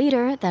appoint as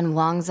leader than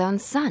Wong's own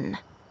son?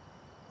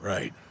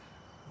 Right.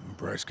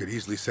 Bryce could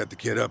easily set the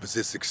kid up as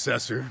his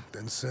successor,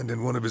 then send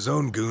in one of his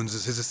own goons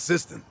as his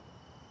assistant.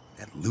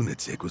 That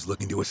lunatic was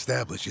looking to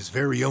establish his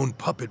very own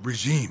puppet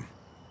regime.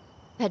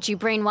 Bet you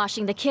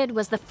brainwashing the kid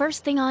was the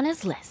first thing on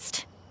his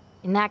list.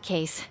 In that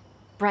case,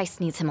 Bryce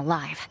needs him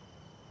alive.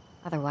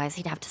 Otherwise,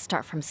 he'd have to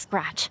start from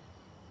scratch.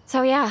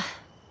 So yeah,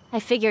 I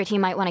figured he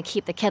might want to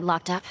keep the kid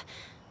locked up.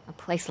 A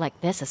place like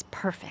this is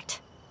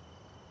perfect.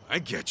 I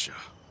getcha.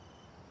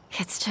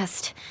 It's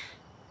just...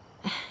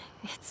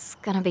 it's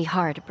gonna be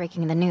hard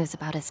breaking the news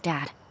about his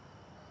dad.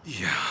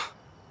 Yeah.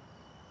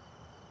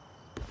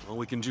 All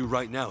we can do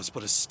right now is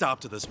put a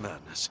stop to this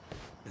madness.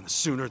 And the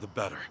sooner the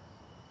better.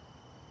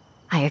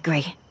 I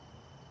agree.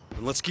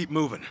 And let's keep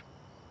moving.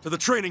 To the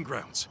training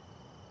grounds.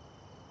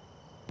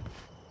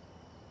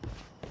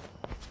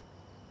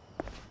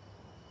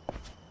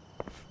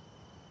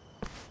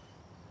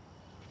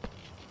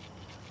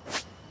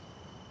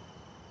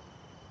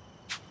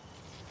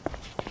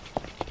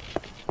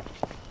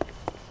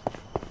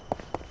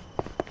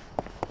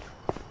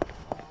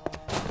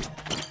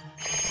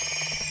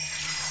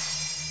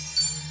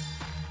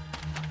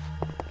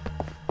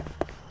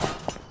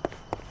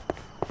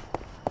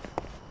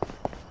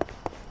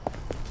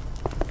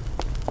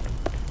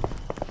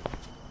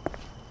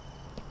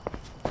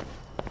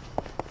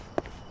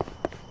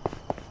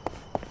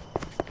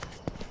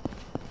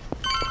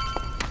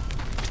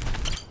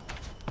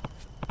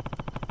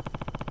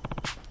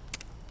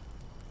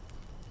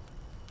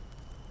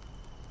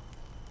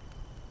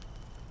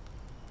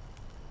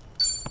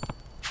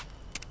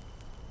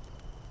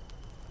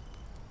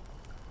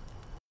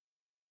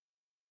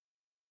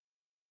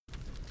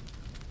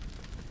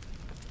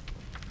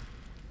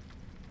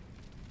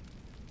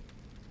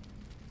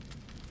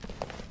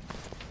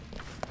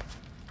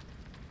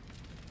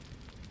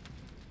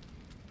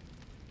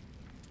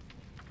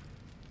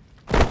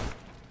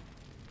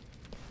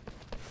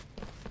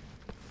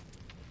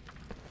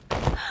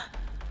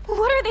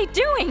 What are they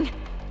doing?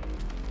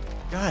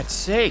 God's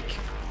sake.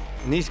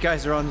 And these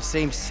guys are on the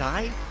same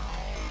side?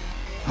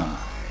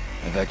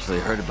 I've actually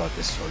heard about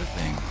this sort of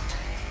thing.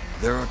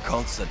 There are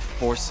cults that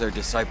force their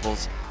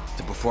disciples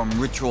to perform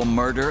ritual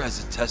murder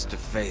as a test of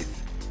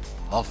faith.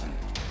 Often,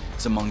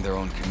 it's among their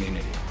own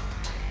community.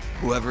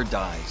 Whoever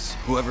dies,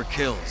 whoever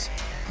kills,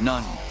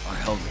 none are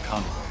held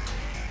accountable.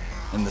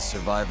 And the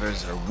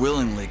survivors are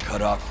willingly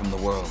cut off from the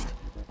world,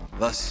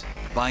 thus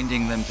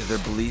binding them to their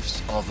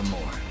beliefs all the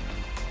more.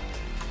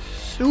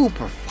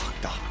 Super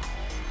fucked up.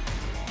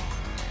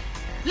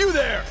 You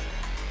there!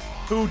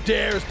 Who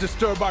dares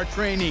disturb our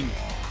training?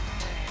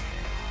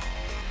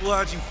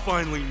 Glad you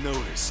finally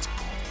noticed.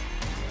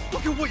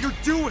 Look at what you're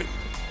doing!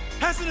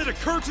 Hasn't it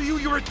occurred to you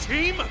you're a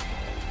team?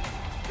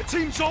 A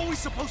team's always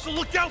supposed to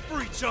look out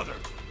for each other.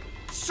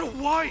 So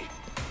why?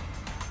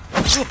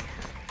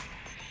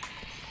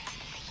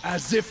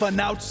 As if an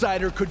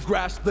outsider could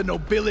grasp the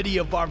nobility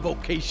of our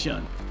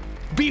vocation.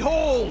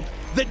 Behold,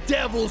 the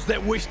devils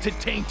that wish to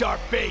taint our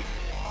faith.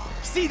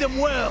 See them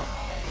well.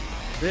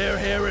 Their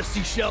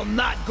heresy shall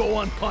not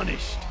go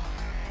unpunished.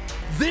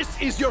 This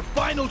is your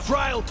final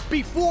trial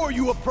before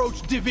you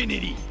approach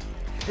divinity.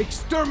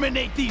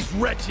 Exterminate these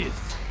wretches.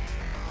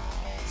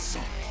 So,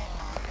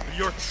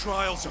 your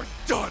trials are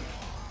done.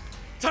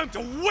 Time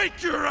to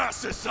wake your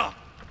asses up!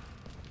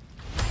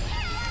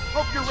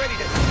 Hope you're ready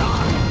to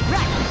start.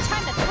 Right,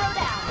 time to throw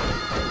down.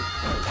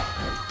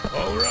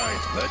 All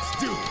right, let's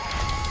do it.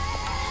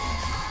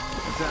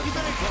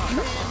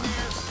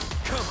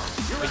 Come on,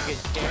 you're We get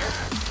scared?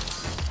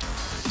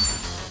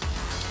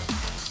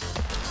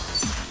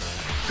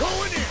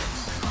 going in!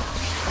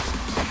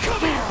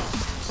 Come here!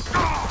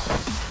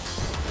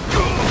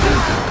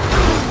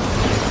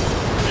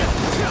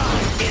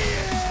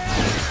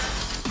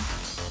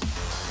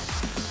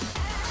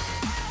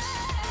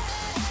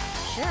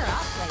 Sure,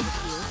 I'll play with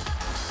you.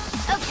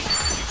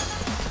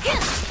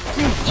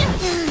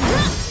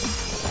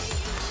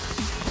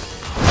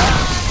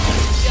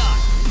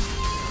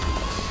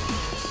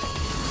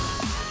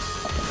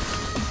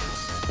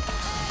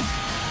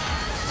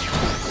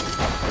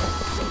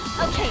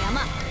 Okay, I'm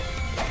up.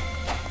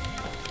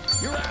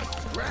 Your ass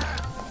is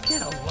grass.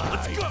 Get alive.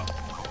 Let's go!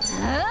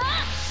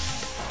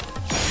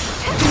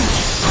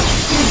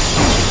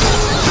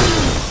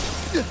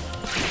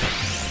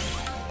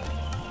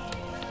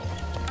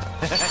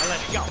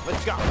 Let's go,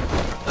 let's go.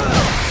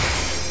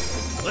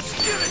 Let's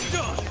get it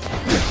done!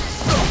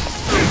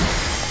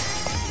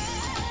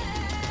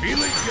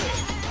 Feeling good.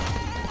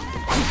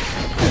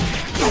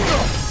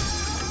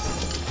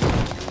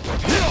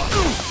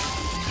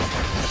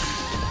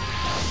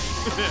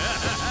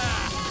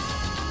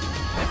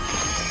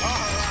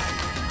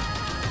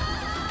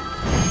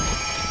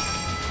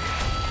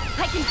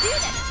 I can do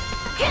this!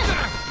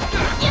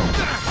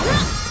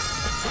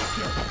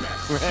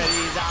 Ready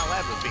as I'll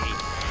ever be.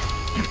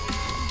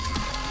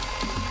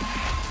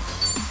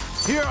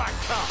 Here I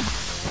come.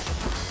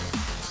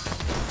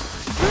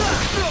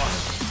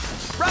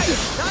 Right,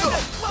 time to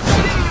fucking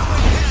eat it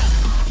with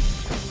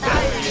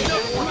him. No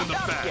one in the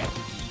back.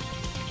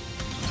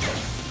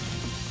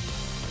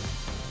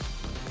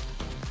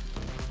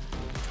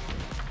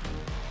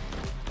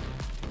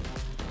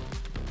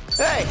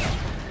 Hey,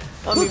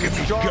 I'm Look even at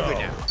me stronger go.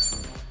 now.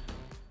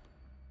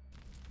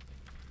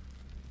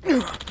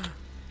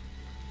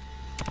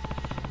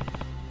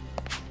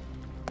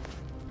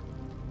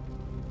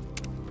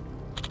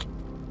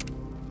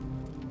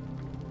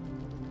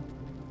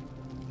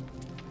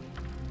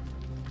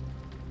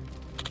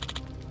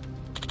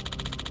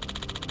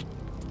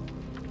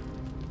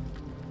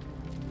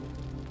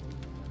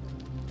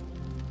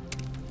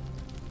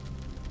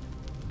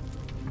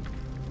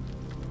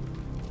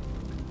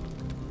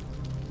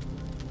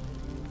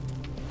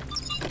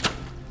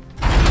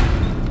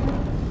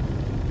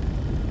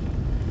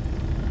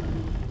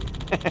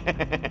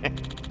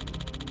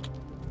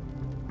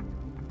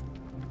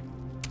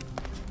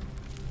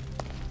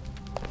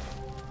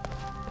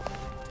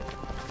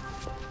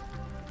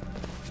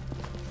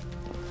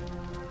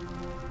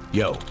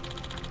 Yo.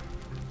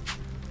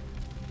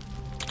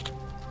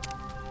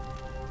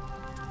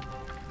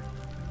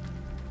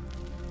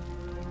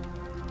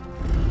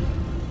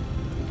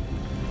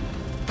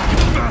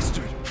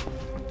 Bastard!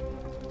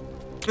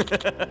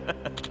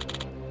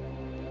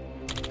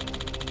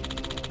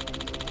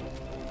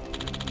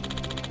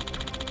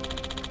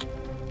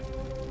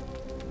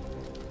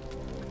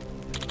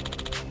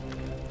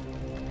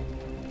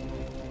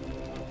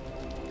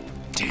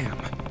 Damn.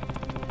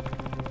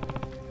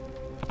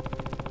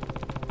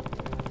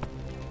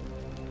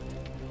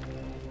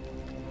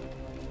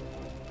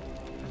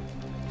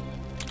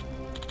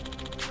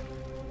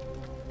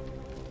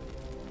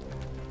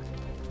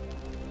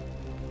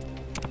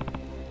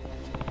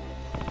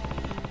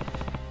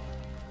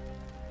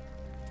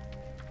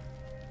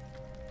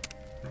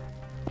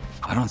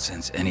 I don't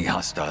sense any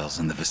hostiles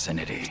in the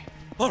vicinity.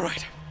 All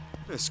right.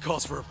 This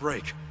calls for a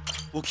break.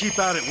 We'll keep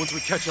at it once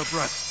we catch our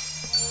breath.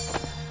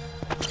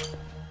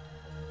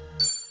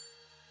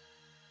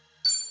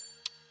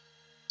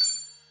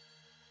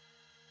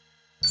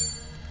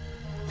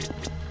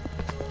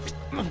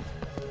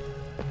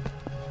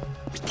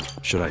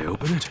 Should I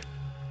open it?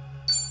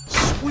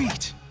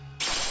 Sweet!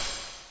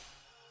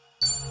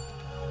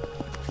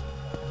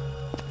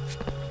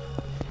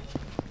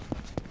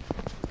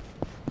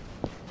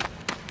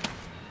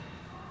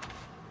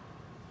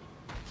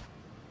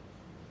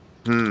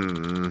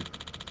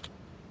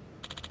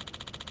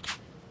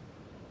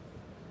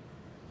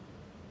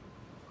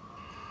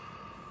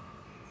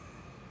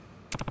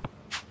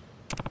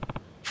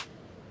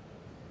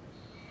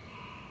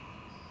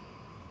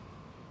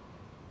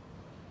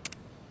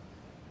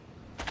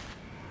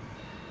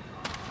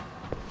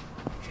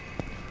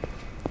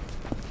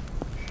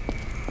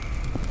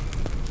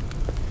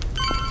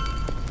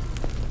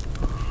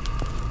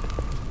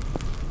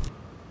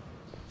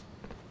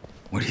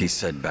 What he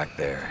said back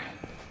there,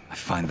 I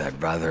find that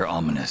rather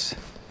ominous.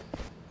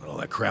 All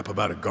that crap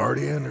about a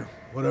guardian or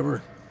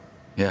whatever?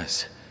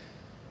 Yes,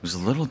 it was a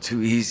little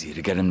too easy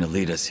to get him to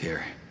lead us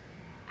here.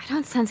 I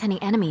don't sense any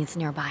enemies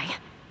nearby.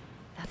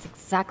 That's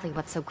exactly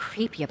what's so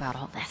creepy about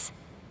all this.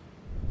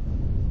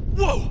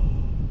 Whoa!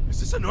 Is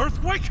this an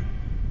earthquake?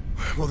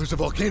 Well, there's a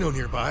volcano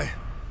nearby.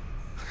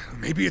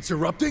 Maybe it's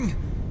erupting?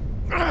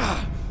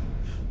 Ah!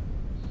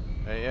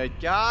 Hey,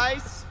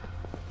 guys?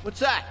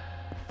 What's that?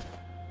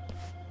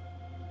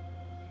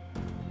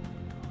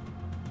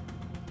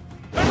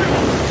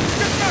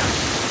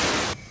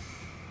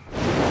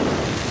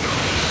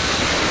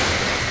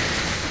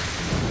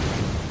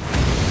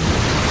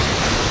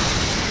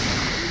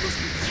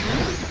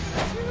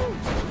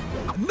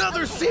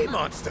 Another sea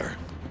monster!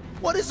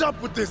 What is up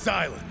with this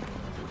island?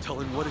 No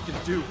telling what it can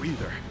do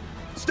either.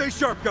 Stay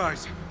sharp,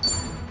 guys!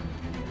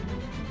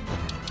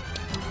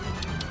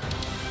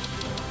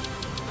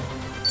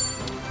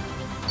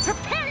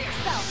 Prepare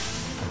yourself!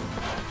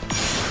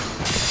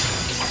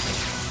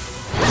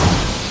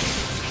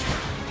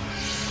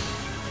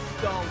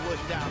 Don't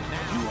wuss out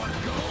now. You wanna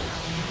go?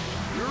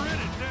 You're in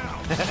it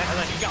now.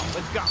 Let's go,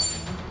 let's go.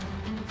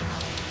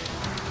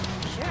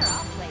 Sure,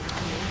 I'll play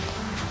with you.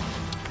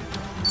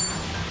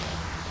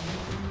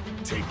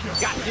 Take your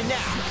Got you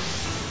now.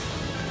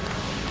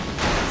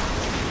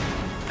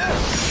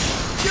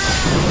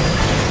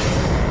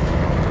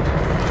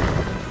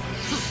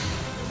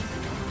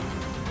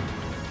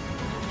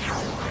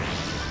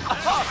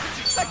 Oh,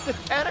 like the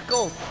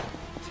Tentacles!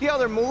 See how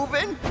they're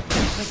moving?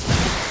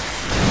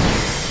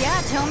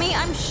 Yeah, Tommy,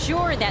 I'm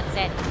sure that's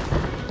it.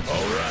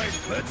 All right,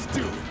 let's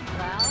do it.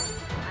 Well,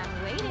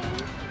 I'm waiting.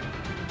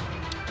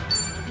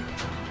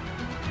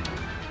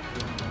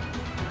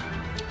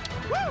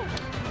 Woo!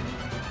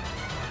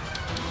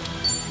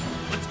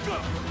 Let's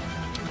go.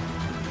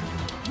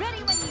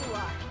 Ready when you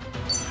are.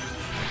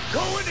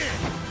 Going in.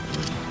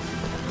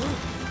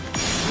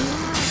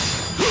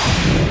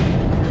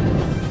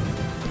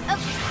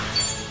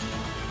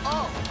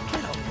 Oh!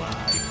 Get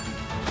alive.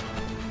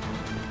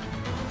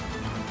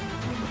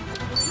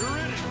 You're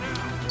in it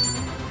now.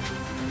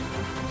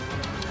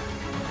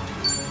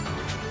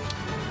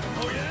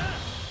 Oh yeah?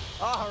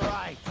 All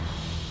right.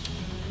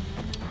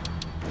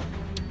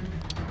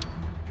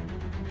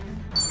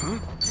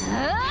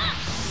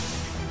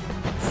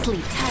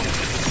 Sleep tight.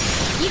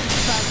 You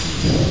bug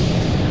me.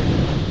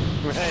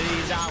 Ready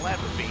as I'll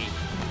ever be.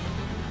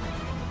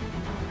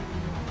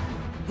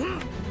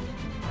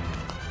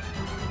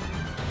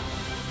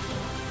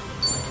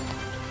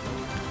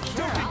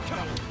 Sure, I'll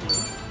play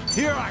with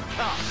Here I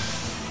come.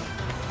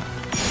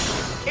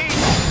 Eat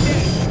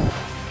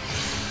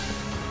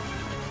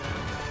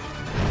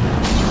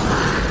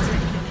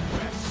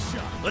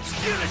Let's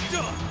get it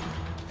done.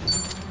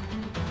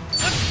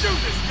 Let's do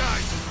this,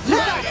 guys.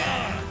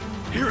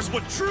 Here's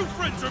what true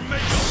friends are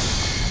made of.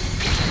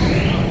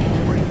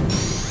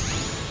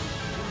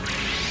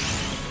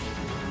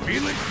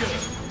 Feeling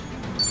good.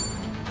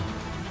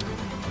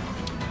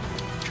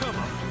 Come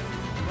on. you.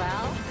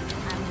 Well,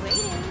 I'm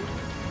waiting.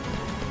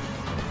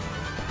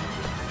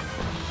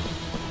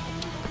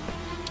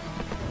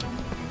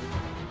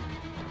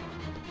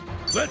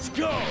 Let's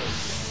go.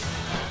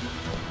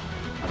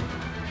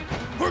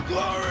 For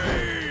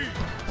glory.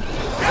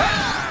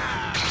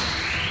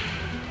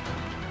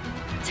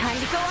 Time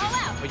to go all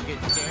out. Are you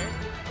getting scared?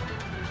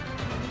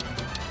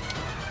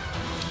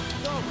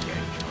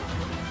 Okay.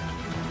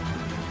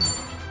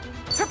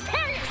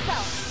 Prepare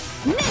yourself.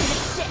 Ninja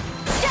shit.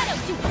 Shadow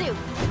jutsu.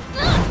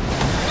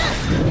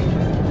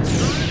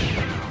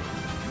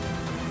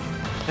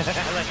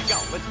 Let's go,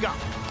 let's go.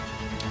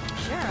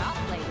 Sure, I'll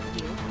play with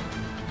you.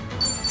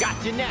 Got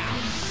you now.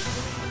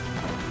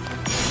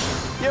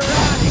 You're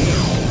out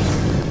here.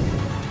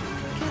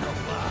 Get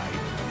alive.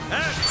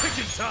 Ass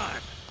kicking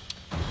time.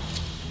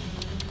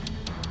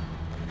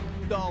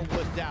 Know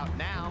what's out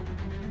now.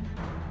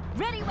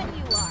 Ready when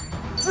you are.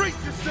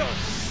 Brace yourself.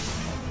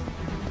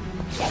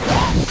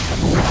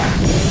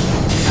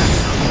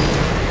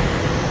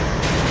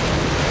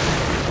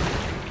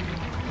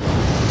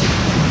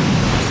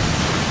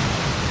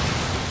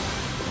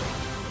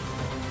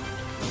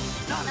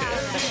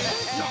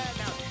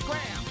 Now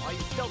scram while you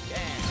still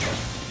can.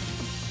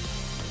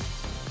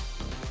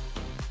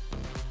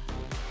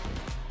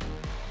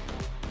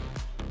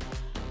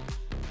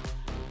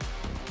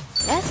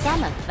 Guess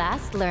I'm a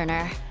fast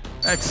learner.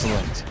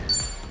 Excellent.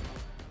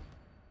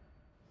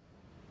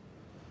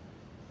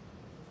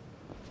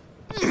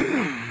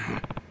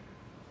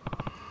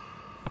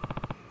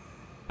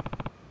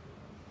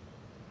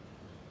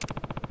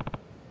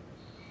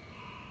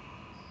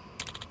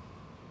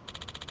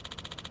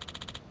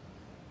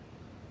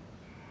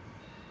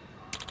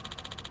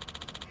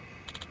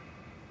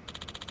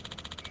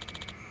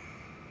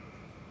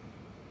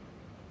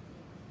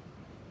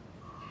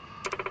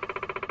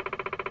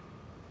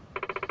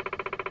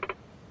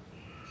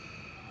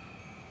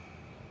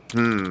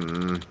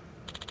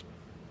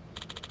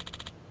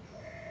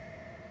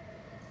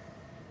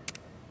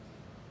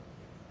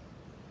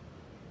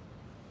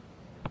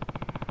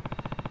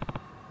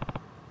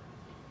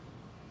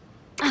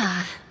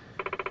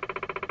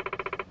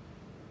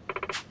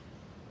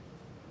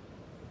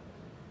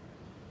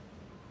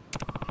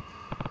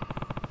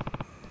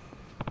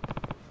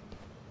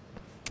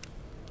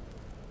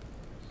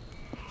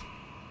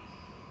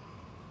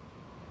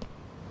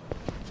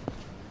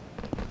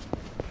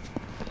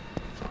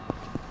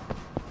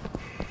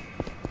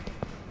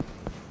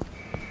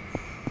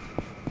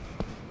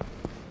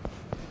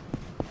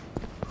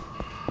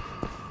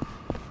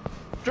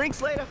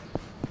 Drinks later.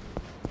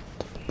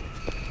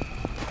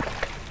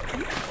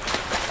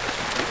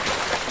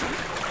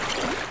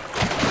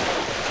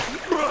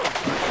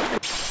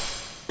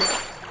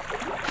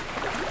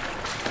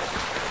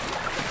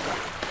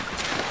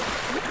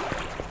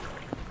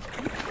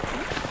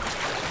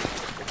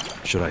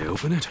 Should I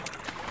open it?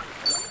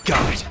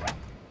 Got it!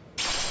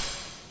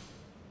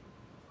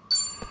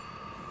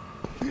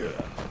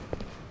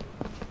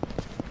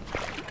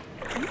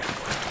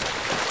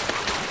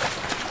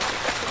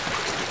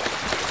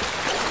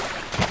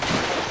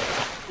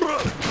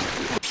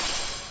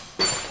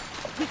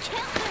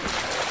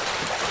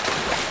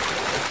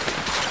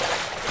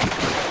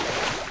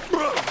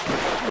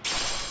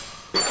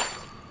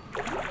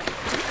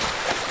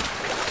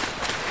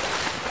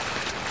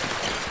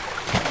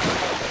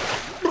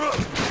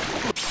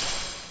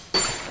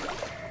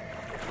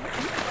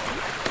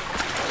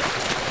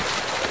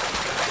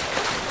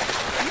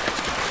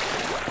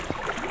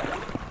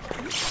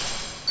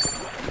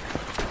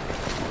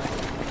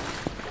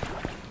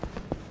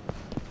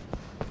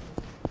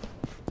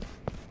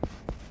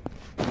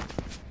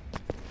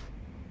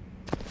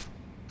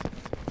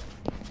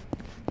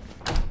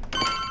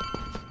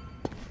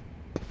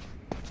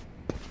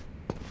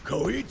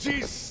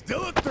 Ryuichi's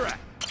still a threat.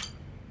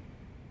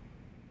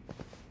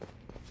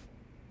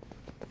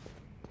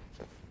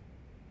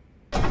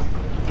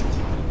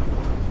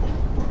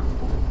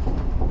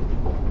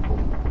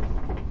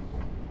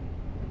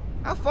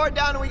 How far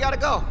down do we gotta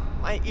go?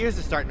 My ears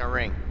are starting to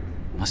ring.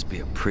 Must be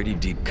a pretty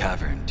deep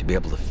cavern to be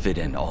able to fit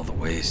in all the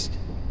waste.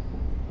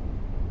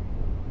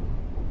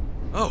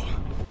 Oh,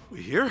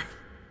 we here?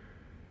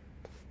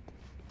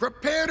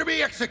 Prepare to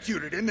be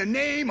executed in the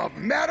name of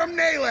Madame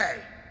Neyle!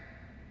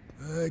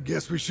 I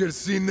guess we should have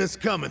seen this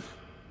coming.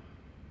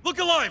 Look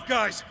alive,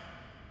 guys!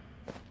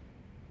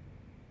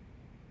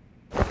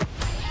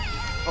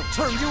 I'll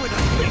turn you into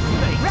a big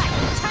thing!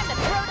 Right, time to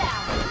throw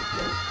down!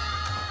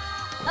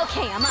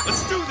 Okay, I'm up.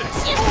 Let's do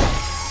this!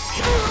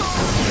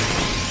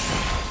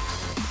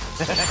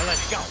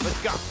 Let's go,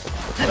 let's go.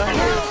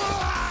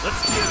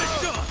 Let's get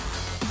it done!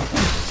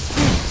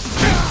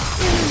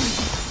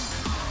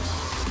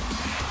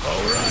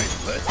 All right,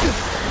 let's go.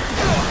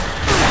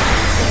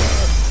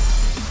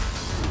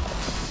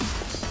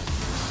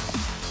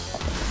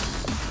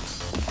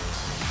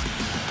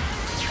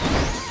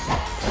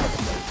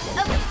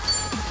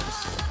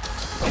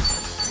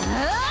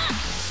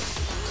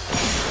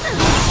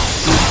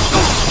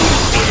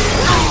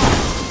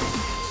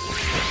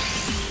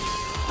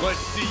 Let's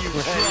see you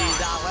Ready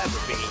as I'll ever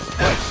be.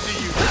 Let's see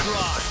you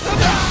try.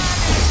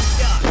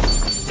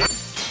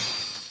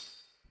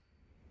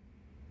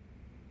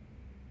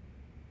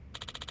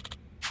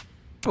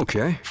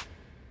 Okay.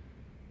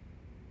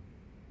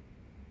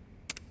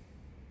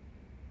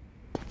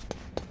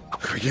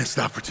 We can't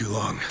stop for too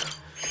long.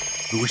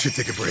 But we should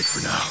take a break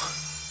for now.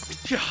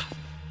 Yeah.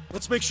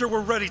 Let's make sure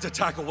we're ready to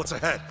tackle what's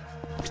ahead.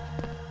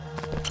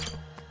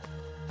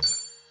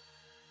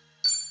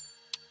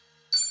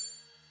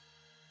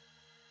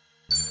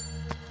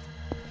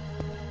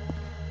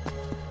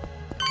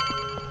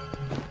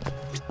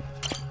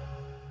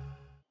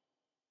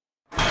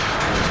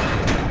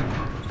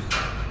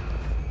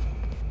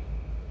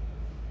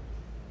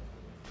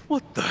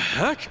 What the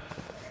heck?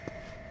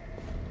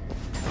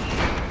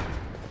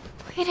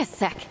 Wait a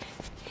sec.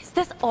 Is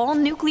this all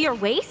nuclear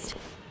waste?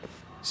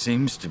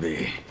 Seems to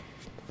be.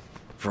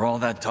 For all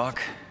that talk,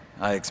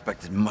 I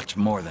expected much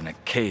more than a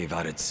cave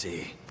out at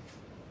sea.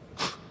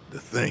 To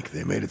think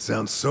they made it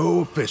sound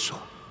so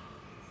official.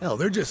 Hell,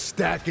 they're just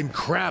stacking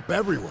crap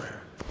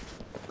everywhere.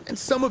 And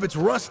some of it's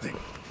rusting.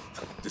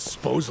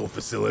 Disposal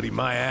facility,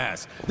 my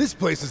ass. This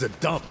place is a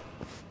dump.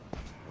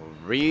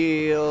 A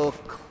real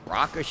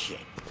crock of shit.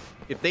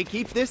 If they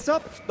keep this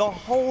up, the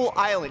whole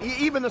island,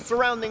 even the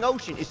surrounding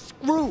ocean, is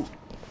screwed.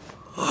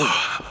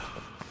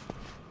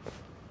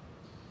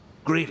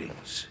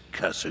 Greetings,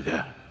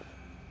 Kasuga.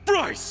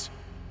 Bryce!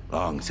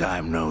 Long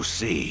time no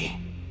see.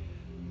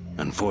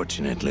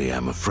 Unfortunately,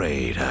 I'm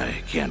afraid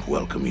I can't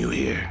welcome you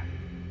here.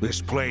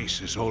 This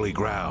place is holy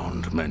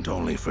ground meant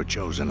only for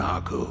chosen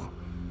Haku.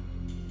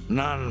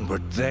 None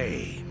but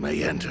they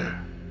may enter.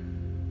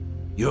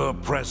 Your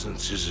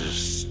presence is a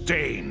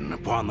stain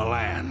upon the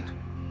land.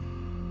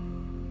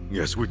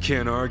 Guess we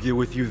can't argue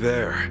with you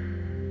there.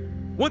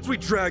 Once we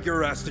drag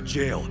your ass to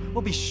jail,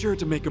 we'll be sure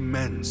to make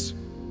amends.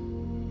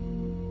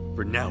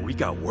 For now, we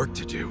got work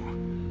to do.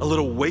 A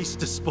little waste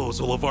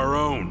disposal of our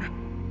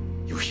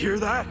own. You hear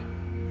that?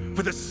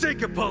 For the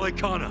sake of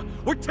Palicana,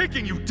 we're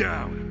taking you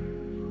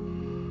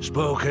down!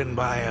 Spoken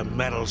by a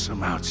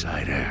meddlesome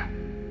outsider.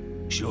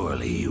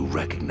 Surely you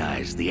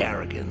recognize the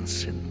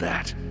arrogance in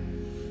that.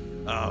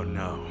 Oh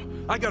no,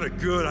 I got a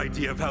good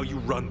idea of how you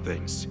run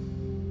things.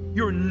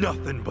 You're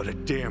nothing but a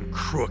damn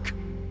crook.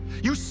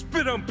 You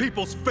spit on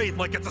people's faith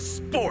like it's a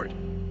sport!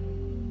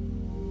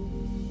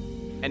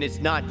 And it's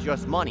not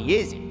just money,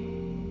 is it?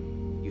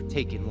 You've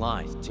taken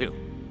lives, too.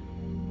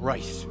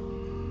 Rice.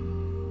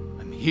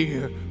 I'm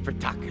here for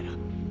Takeda.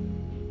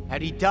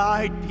 Had he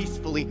died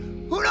peacefully,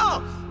 who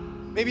knows?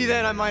 Maybe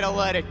then I might have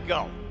let it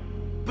go.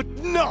 But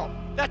no,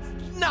 that's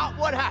not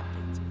what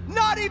happened.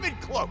 Not even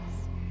close.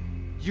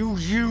 You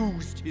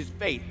used his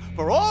faith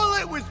for all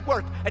it was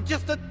worth and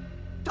just to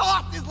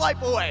toss his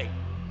life away.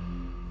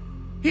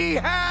 He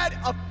had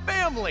a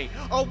family,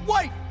 a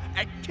wife,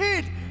 and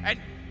kid, and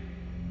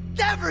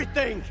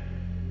everything!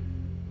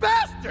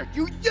 Bastard,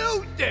 you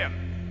used him!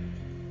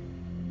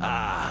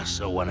 Ah,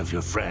 so one of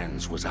your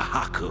friends was a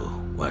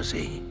Haku, was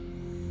he?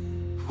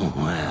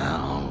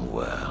 Well,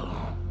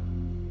 well.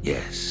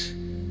 Yes,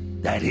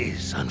 that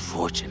is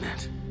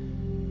unfortunate.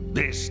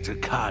 This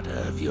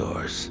Takeda of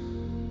yours.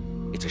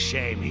 It's a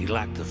shame he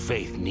lacked the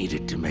faith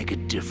needed to make a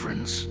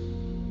difference.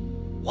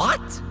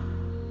 What?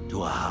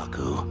 To a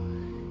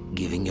Haku,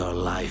 giving your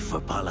life for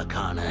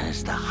Palicana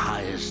is the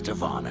highest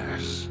of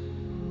honors.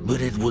 But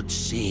it would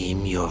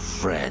seem your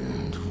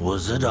friend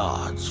was at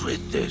odds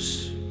with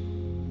this.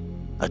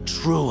 A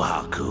true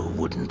Haku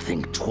wouldn't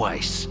think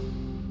twice.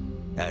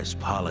 As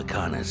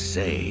Palicana's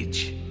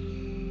sage,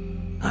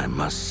 I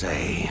must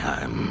say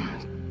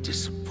I'm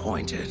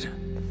disappointed.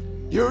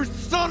 You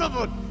son of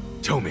a...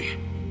 Tomi,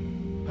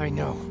 I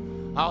know.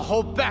 I'll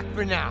hold back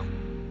for now.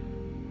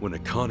 when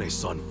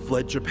Akane-san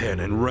fled Japan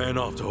and ran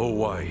off to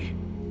Hawaii,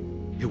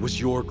 it was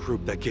your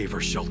group that gave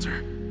her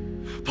shelter.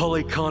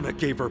 Polychana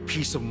gave her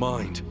peace of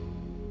mind.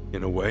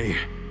 In a way,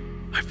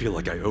 I feel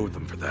like I owe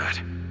them for that.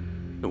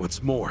 And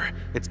what's more,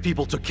 its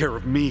people took care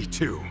of me,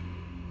 too.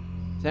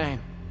 Same.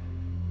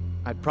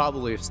 I'd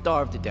probably have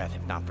starved to death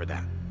if not for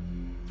them.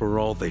 For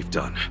all they've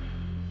done,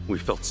 we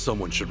felt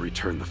someone should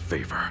return the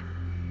favor.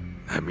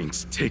 That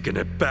means taking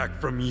it back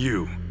from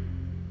you.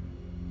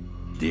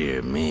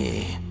 Dear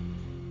me.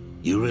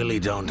 You really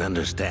don't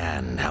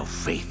understand how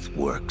faith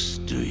works,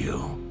 do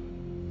you?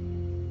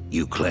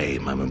 You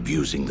claim I'm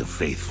abusing the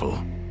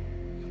faithful.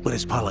 But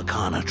is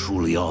Polychana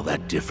truly all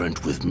that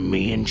different with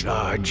me in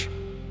charge?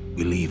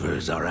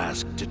 Believers are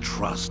asked to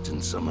trust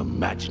in some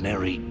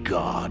imaginary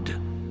god,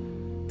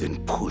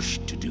 then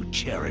pushed to do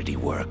charity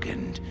work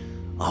and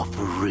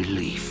offer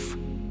relief.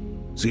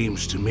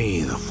 Seems to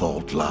me the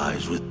fault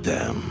lies with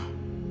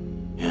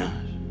them. Yes?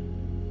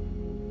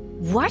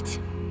 What?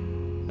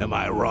 Am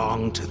I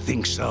wrong to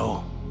think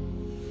so?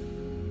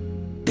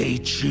 They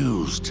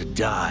choose to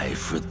die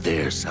for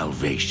their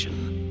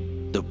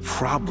salvation. The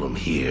problem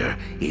here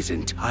is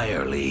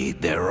entirely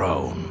their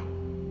own.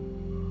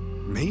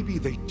 Maybe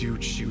they do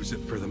choose it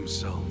for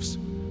themselves.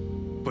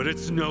 But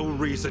it's no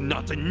reason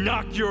not to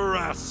knock your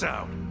ass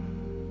out!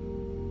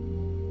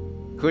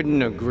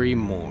 Couldn't agree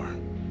more.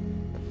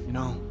 You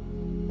know,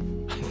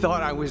 I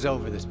thought I was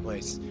over this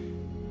place,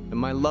 and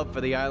my love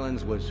for the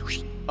islands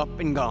was up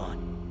and gone.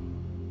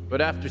 But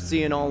after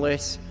seeing all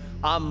this,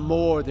 I'm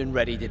more than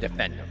ready to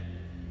defend them.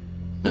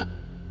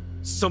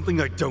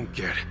 Something I don't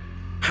get.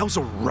 How's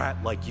a rat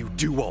like you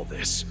do all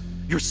this?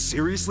 You're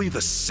seriously the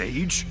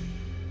Sage?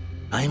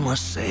 I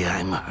must say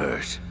I'm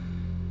hurt.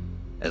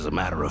 As a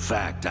matter of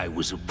fact, I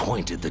was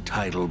appointed the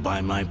title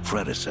by my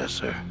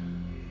predecessor.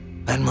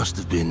 That must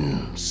have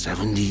been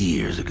 70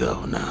 years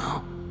ago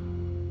now.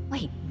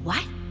 Wait,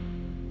 what?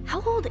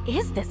 How old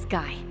is this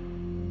guy?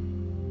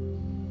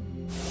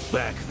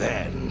 Back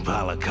then,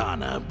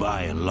 Polychana,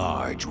 by and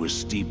large, was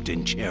steeped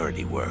in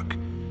charity work,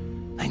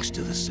 thanks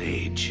to the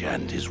Sage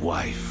and his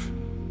wife.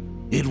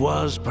 It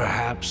was,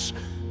 perhaps,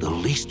 the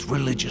least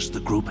religious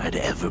the group had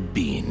ever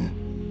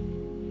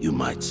been, you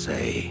might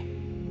say.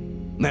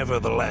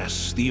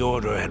 Nevertheless, the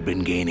Order had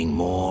been gaining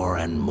more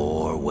and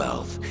more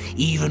wealth,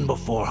 even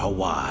before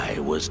Hawaii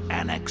was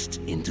annexed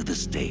into the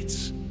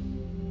States.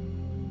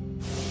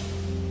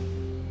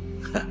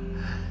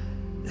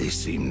 They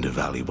seemed a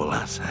valuable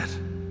asset.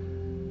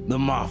 The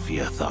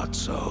Mafia thought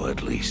so,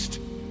 at least.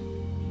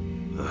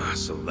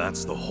 So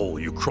that's the hole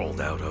you crawled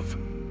out of.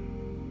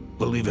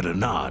 Believe it or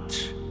not,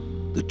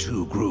 the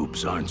two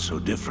groups aren't so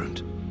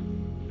different.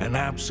 An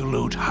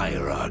absolute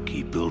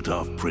hierarchy built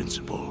off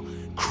principle,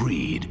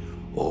 creed,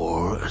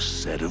 or a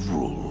set of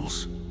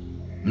rules.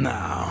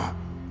 Now,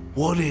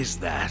 what is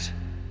that?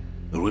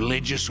 A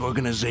religious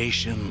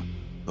organization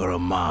or a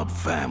mob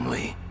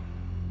family?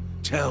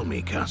 Tell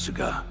me,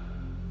 Kasuga,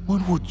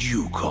 what would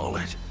you call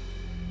it?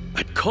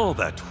 I'd call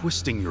that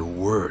twisting your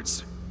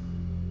words.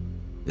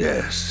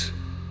 Yes,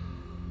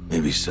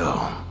 maybe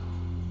so.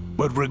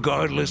 But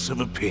regardless of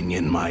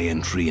opinion, my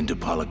entry into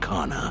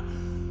Polychana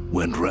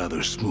went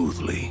rather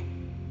smoothly.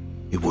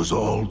 It was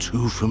all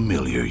too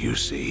familiar, you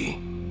see.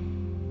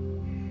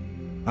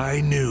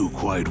 I knew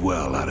quite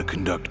well how to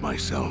conduct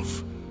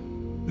myself,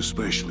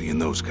 especially in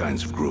those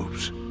kinds of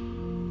groups.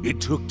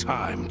 It took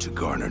time to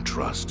garner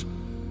trust,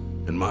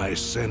 and my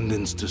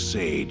ascendance to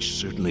Sage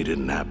certainly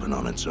didn't happen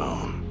on its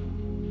own.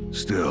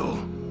 Still,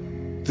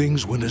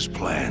 things went as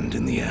planned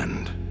in the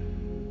end.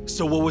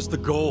 So what was the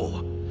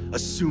goal?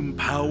 Assume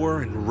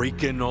power and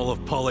rake in all of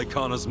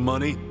Polychana's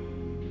money?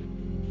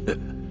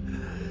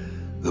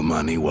 The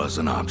money was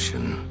an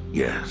option,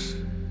 yes.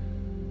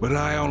 But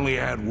I only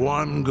had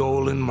one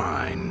goal in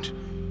mind.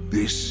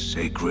 This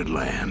sacred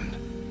land.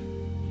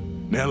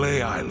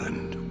 Nele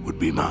Island would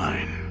be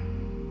mine.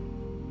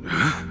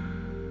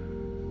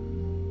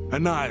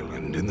 An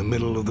island in the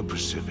middle of the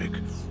Pacific,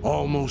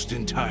 almost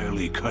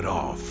entirely cut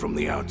off from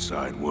the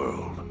outside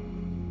world.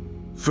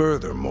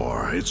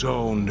 Furthermore, it's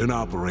owned and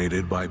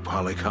operated by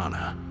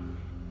Polychana.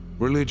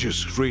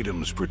 Religious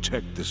freedoms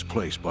protect this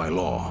place by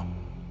law,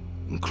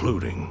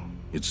 including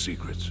its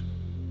secrets.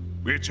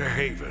 It's a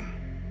haven.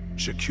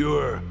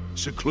 Secure,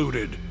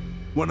 secluded,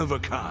 one of a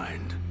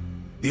kind.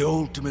 The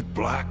ultimate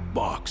black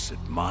box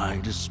at my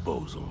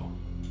disposal.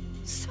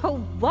 So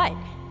what?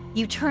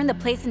 You turned the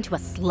place into a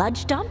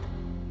sludge dump?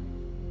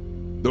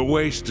 The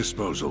waste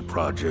disposal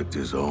project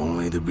is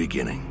only the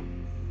beginning.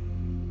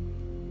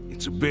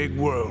 It's a big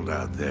world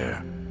out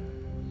there,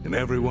 and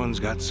everyone's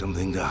got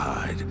something to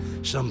hide,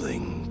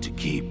 something to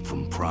keep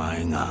from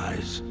prying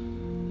eyes.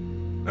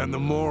 And the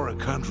more a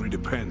country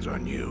depends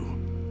on you,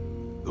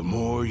 the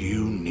more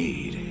you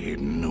need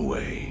hidden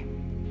away.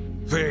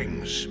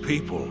 Things,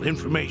 people,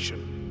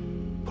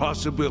 information,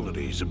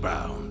 possibilities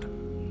abound.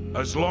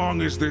 As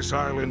long as this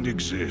island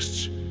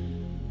exists,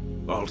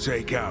 I'll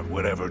take out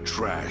whatever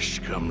trash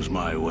comes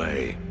my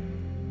way.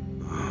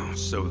 Oh,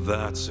 so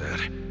that's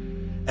it.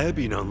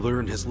 Ebina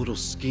learned his little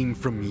scheme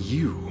from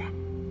you.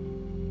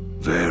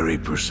 Very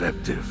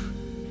perceptive.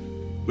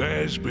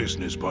 As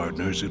business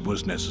partners, it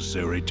was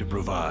necessary to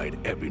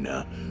provide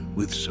Ebina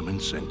with some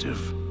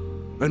incentive.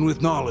 And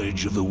with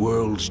knowledge of the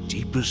world's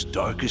deepest,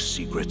 darkest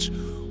secrets,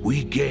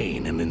 we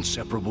gain an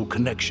inseparable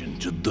connection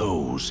to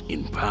those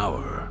in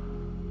power.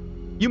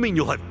 You mean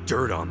you'll have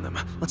dirt on them?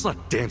 Let's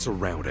not dance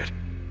around it.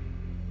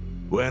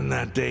 When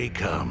that day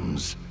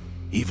comes,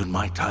 even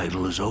my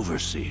title as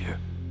Overseer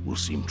will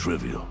seem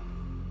trivial.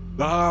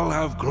 I'll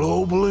have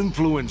global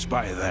influence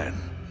by then.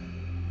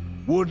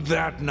 Would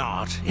that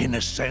not, in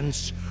a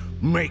sense,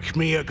 make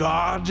me a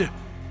god?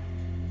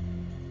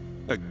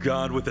 A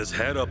god with his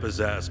head up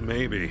his ass,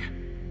 maybe.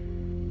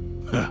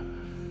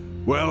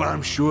 Well,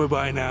 I'm sure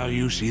by now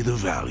you see the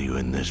value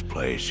in this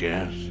place,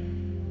 yes?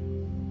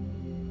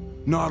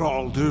 Not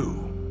all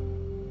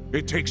do.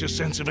 It takes a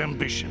sense of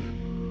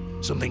ambition.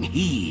 Something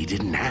he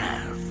didn't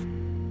have.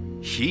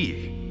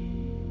 He?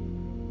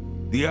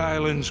 The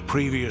island's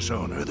previous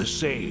owner, the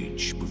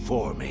Sage,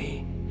 before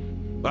me.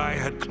 I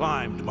had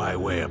climbed my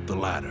way up the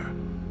ladder.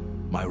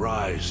 My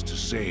rise to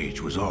Sage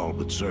was all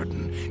but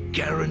certain.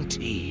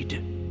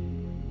 Guaranteed.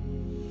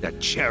 That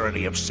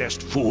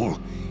charity-obsessed fool,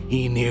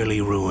 he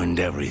nearly ruined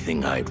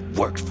everything I'd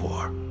worked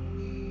for.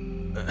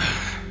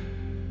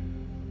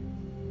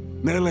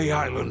 Melee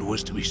Island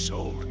was to be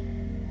sold.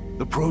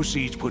 The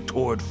proceeds put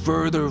toward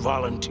further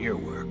volunteer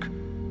work.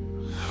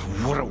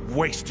 What a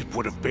waste it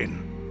would have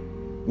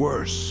been.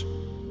 Worse,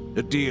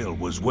 the deal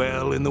was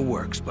well in the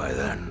works by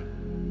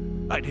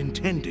then. I'd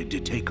intended to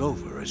take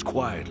over as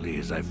quietly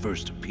as I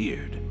first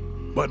appeared.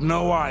 But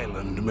no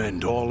island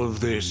meant all of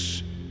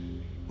this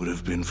would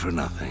have been for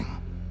nothing.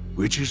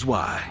 Which is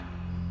why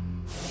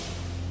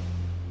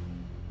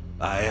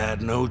I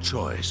had no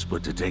choice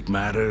but to take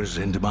matters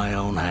into my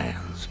own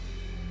hands.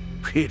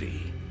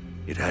 Pity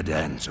it had to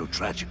end so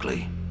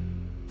tragically.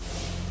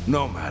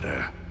 No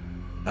matter.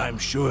 I'm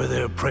sure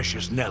their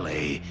precious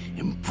Nelly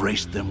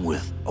embraced them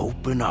with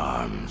open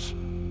arms.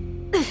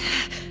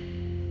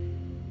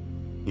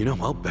 You know,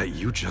 I'll bet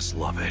you just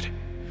love it.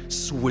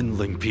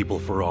 Swindling people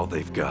for all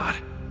they've got.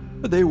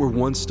 But they were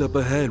one step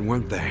ahead,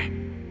 weren't they?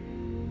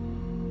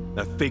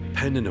 That fake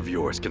pendant of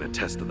yours can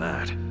attest to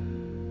that.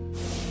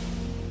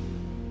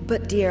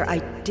 But dear, I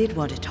did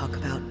want to talk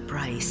about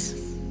Bryce.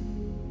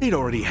 They'd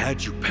already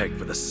had you pegged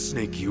for the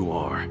snake you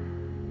are.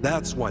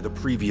 That's why the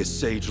previous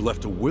Sage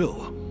left a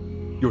will.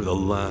 You're the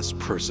last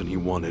person he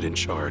wanted in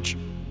charge.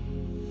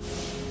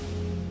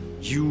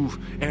 You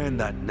and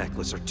that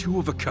necklace are two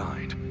of a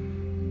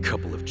kind.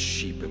 Couple of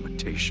cheap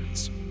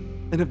imitations.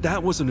 And if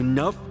that wasn't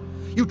enough,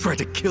 you tried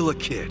to kill a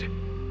kid.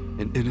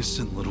 An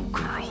innocent little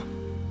girl.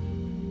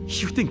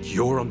 You think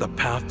you're on the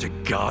path to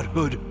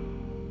godhood?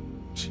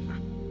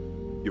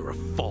 You're a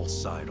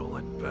false idol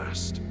at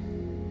best.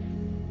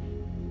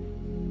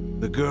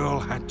 The girl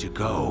had to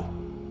go.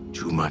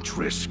 Too much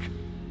risk.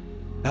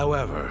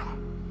 However,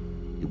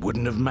 it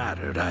wouldn't have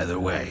mattered either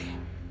way.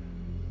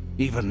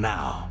 Even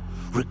now,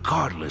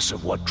 regardless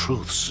of what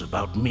truths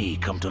about me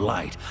come to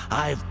light,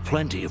 I've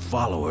plenty of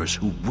followers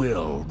who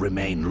will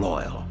remain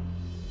loyal.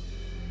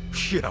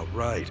 Yeah,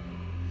 right.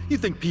 You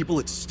think people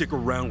would stick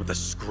around with a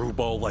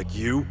screwball like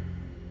you?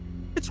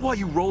 It's why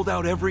you rolled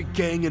out every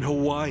gang in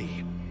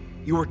Hawaii.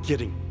 You were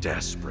getting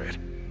desperate.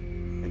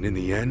 And in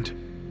the end,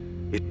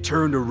 it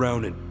turned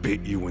around and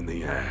bit you in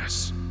the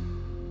ass.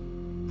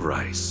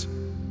 Bryce,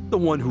 the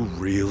one who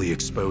really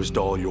exposed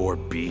all your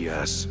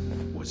BS,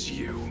 was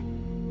you.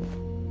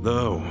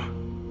 Though,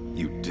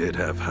 you did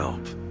have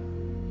help.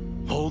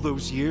 All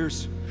those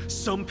years,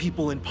 some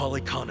people in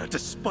Polycana,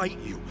 despite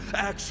you,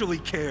 actually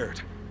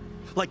cared.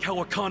 Like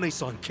how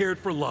Akane-san cared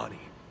for Lottie.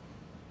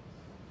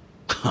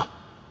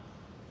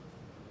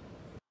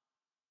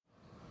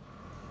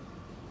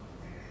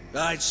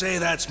 I'd say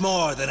that's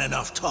more than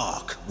enough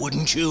talk,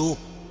 wouldn't you?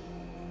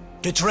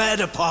 To tread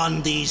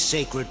upon these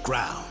sacred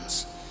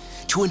grounds,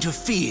 to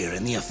interfere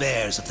in the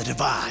affairs of the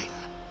divine.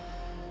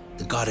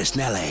 The goddess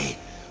Nelly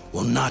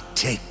will not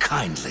take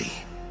kindly.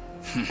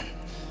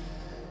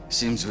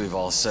 Seems we've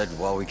all said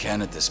what we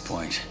can at this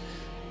point.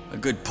 A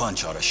good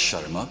punch ought to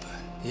shut him up.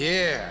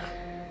 Yeah,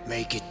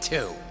 make it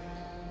two.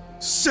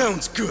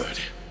 Sounds good.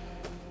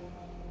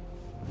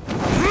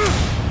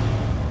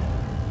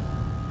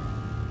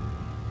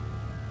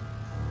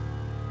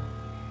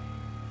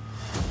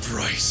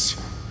 Bryce,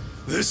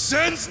 this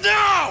ends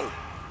now!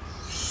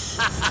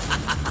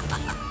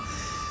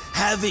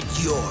 Have it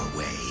your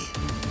way.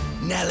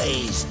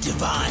 Nelly's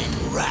divine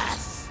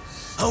wrath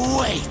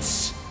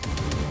awaits.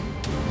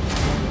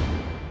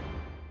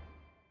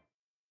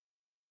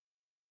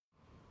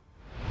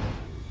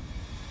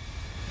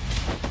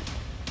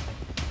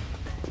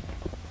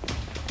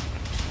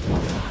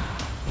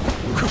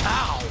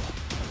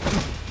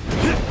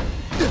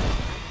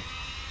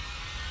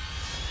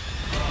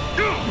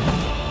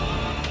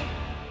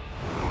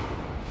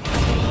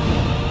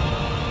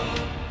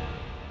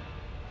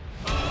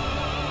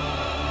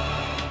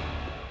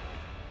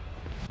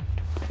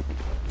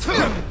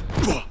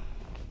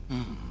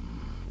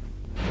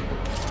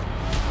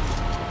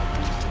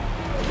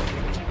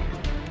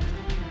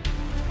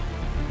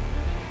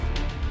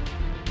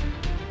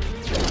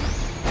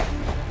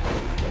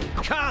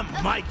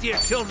 My dear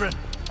children,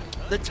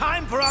 the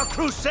time for our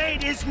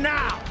crusade is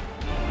now!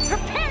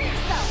 Prepare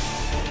yourself!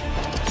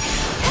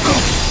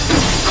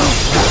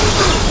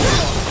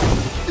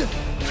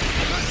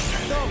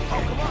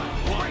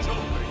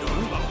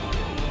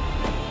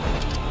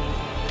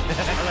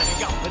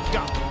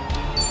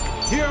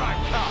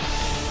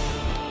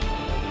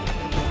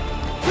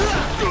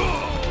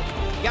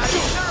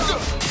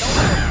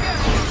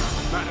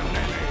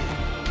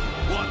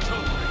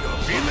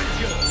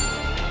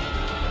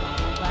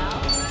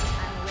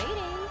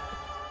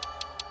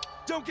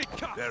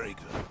 Very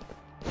good.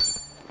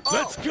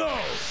 Let's go!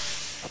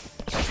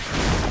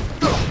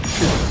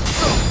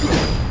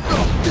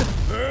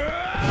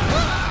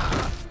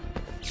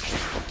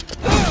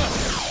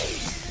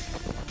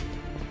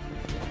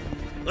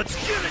 Let's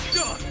get it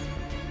done!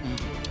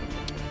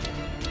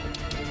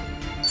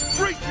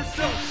 Brace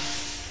yourself!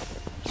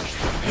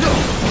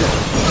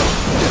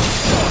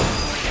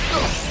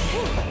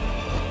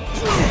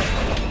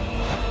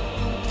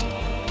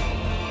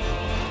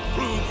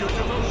 Prove your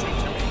devotion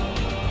to me.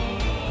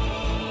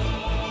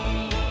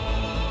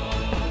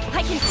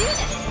 I can do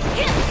this!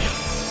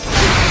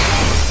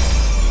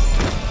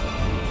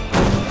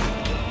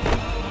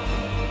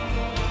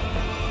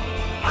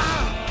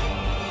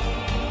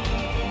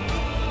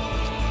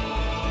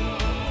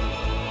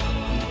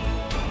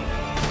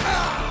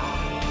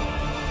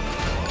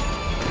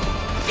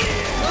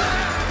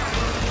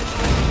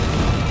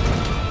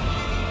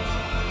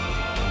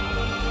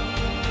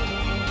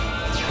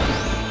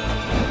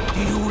 Do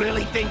you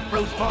really think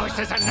brute force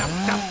is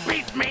enough to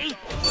beat me?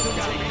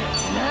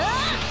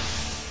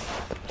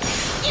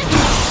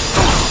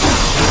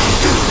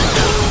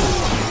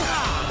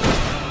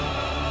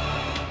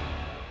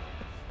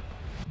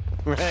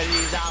 Ready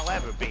as I'll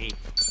ever be.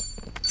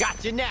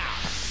 Gotcha now.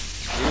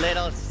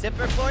 Little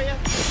sipper for you?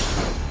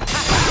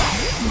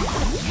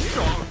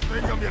 Oh, I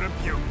think I'm gonna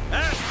puke.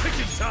 Ass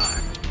kicking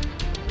time!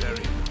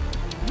 Very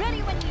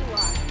Ready when you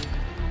are.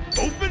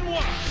 Open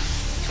wide!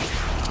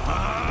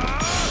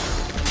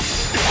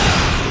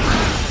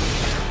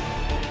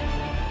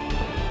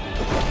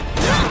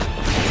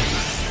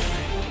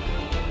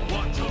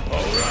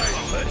 All right,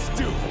 let's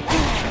do it.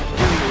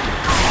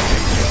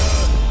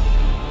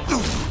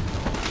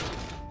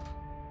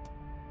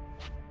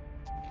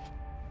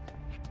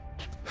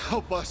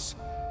 Help us.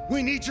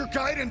 We need your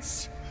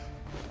guidance.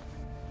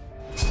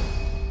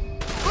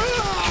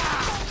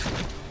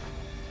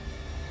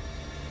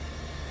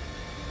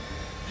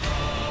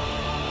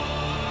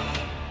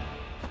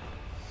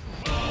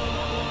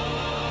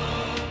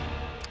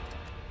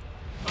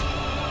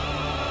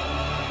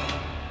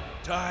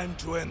 Time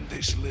to end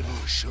this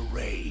little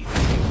charade.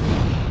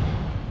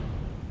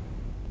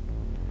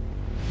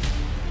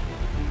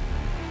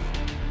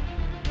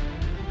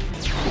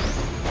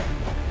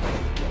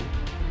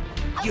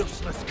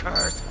 Useless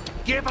curse!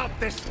 Give up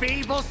this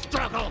feeble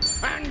struggle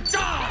and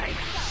die!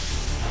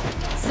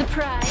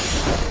 Surprise!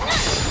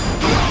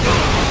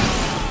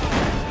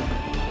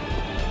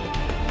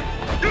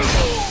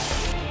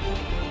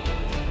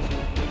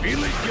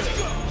 Feeling good.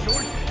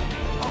 Jordan.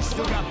 Oh,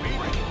 still got me.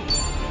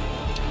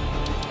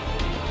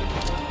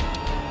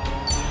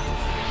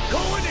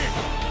 Going in.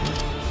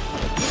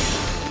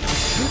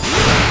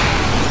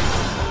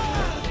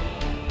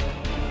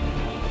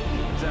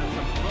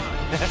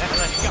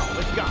 Let's go,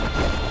 let's go.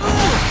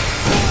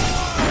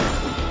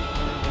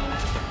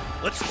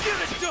 Let's get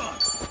it done!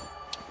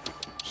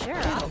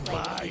 Sure, I'll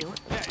play with you.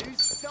 Yeah, you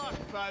suck,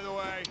 by the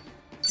way.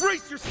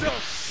 Brace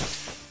yourself!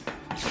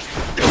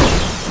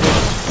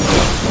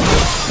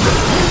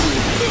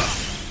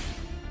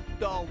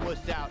 Don't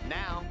wuss out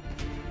now.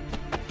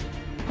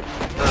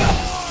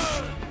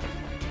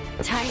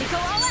 Time to go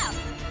all out!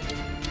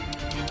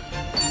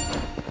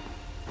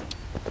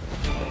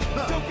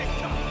 Don't get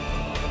caught.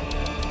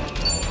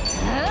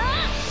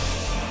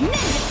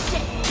 Ninja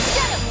stick!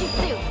 Shadow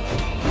jutsu!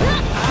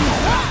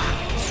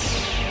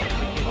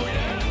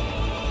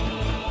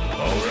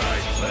 All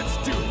right, let's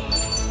do it.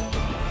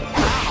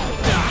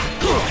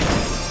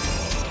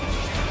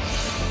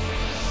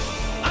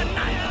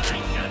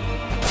 Annihilation!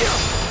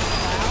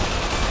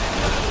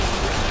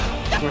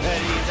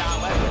 Ready as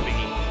I'll ever be.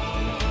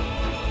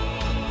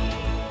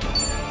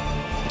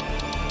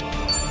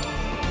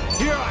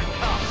 Here I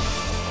come!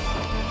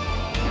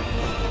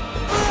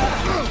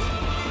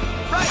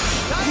 Right!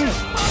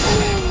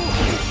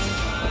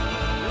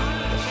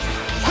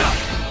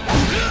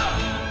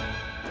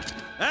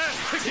 Ass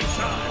kicking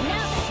time!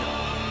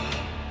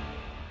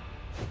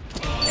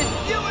 It's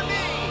you and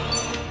me!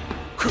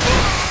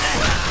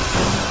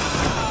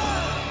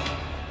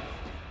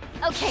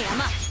 Okay,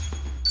 I'm up.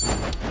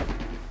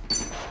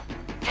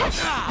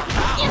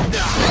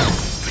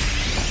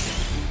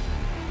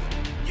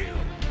 You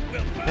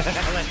will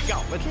Let's go,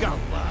 let's go.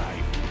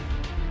 live.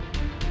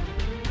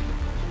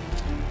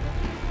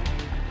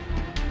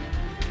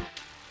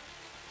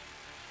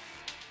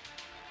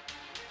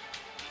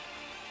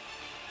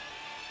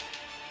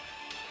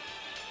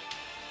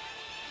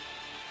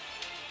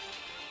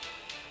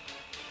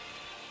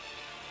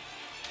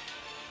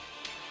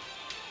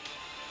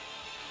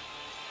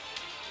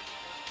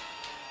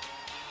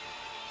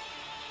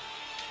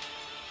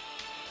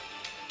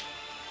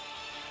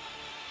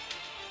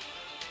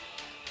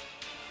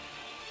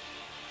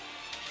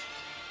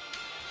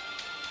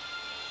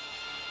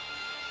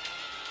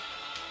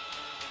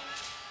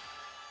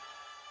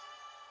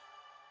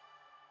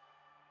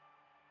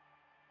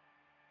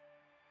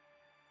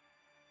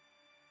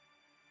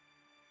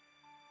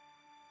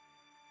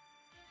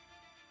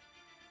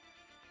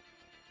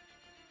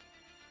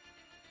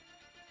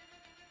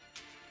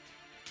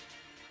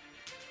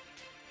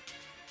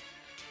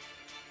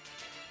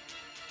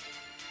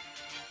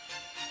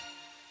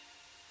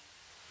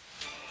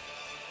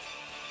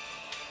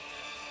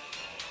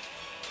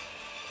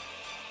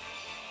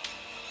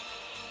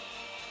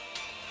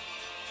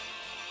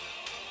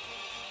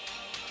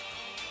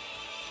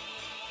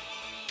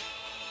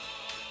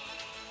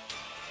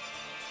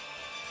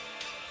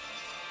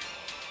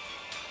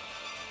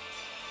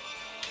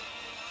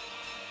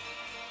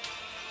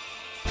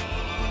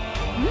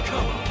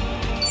 Come on.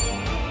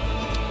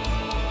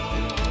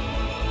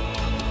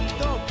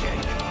 Don't get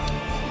caught.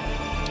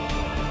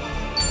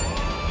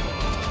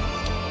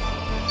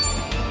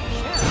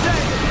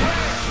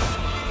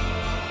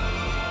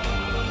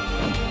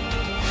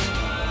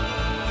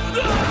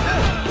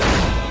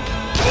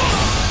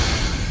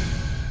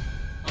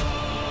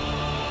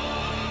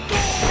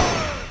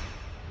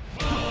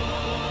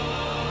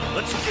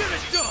 Let's get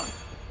it done!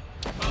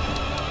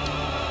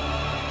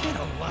 Get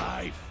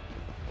alive.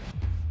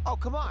 Oh,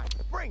 come on,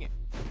 bring it.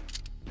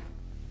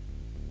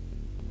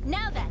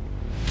 Now then.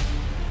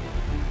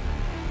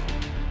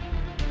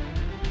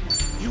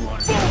 You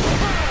want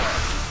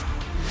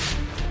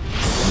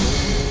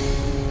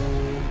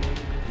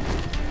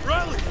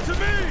Rally to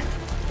me!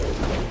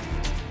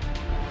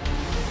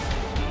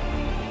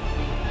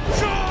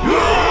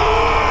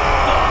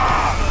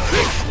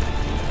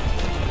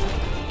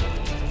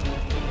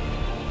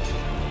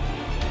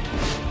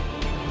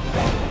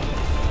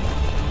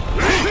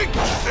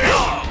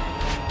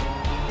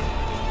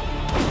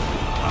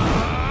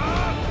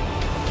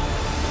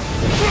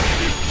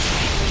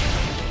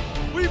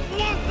 We've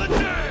won the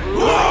day!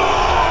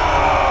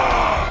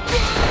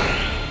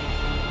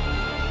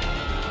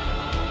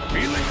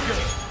 feeling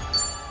good.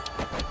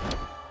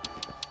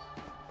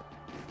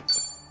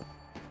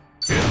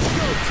 It's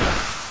go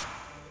time.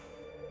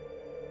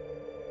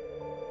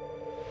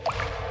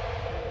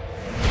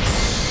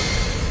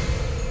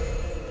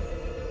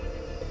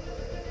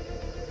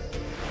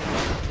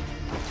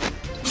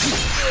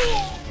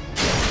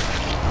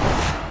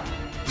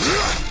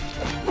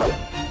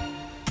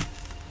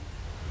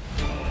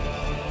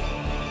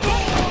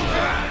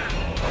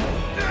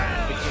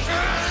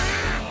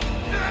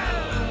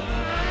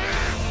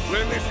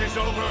 When this is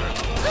over,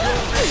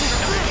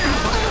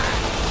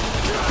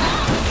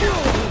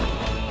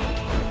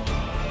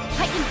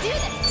 I can do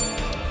this!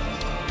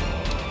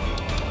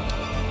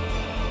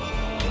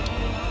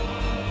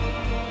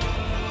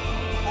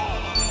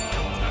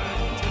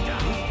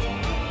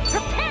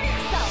 Prepare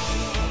yourself!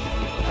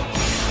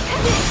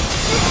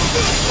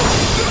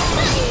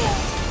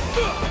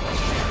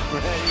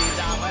 Ready as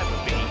I'll ever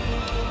be.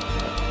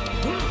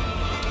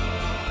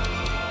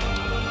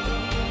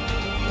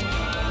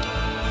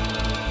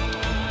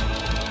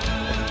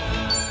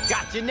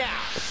 Gotcha now.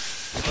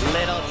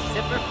 Little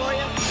sipper for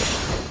you?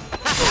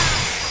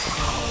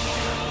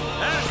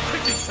 Ass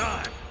kicking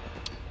time!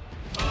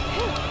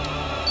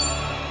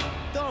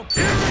 Don't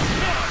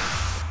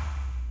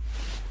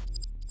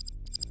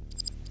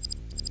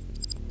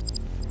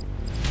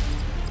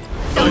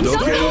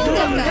Here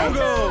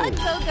it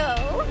comes!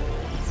 Go!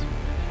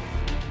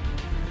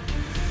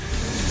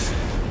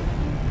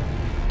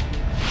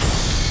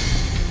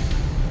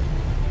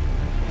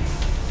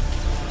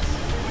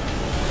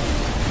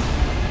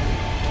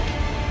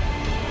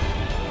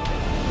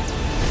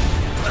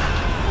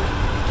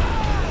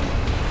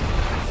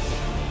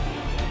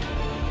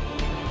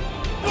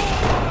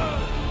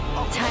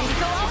 Time to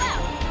go all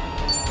out!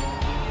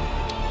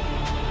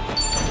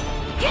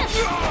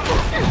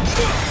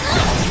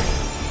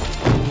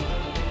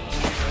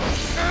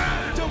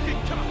 don't get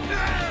caught.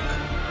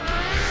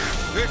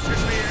 This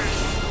is the end.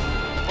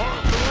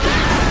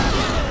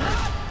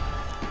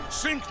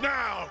 Sink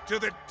now to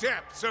the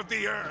depths of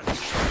the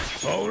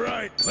earth. All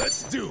right,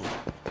 let's do it.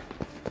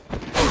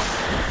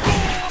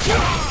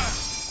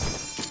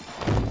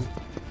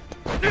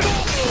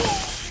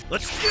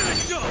 Let's get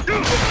it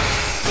done!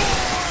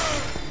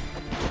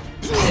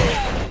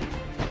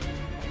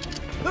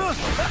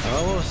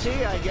 Oh, we'll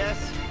see, I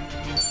guess.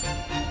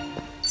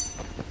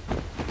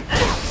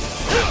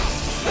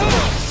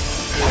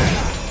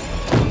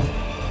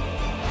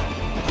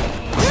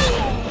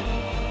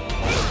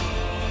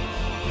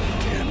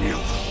 Damn you.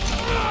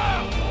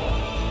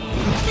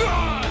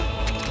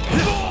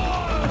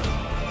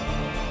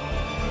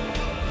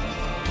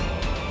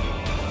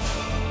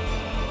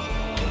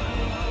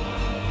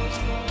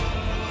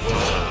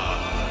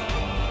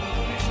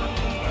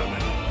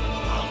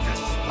 I'll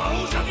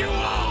dispose of you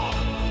all!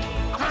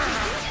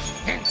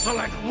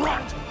 Insolent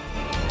runt!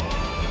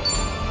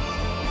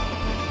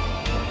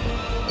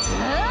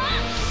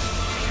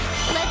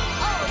 Let's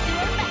all do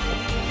our best!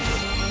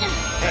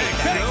 Hey,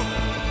 Phil!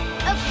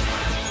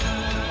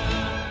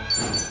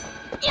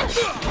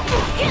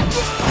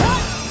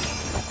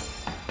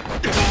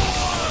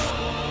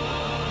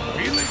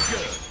 Feeling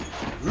good.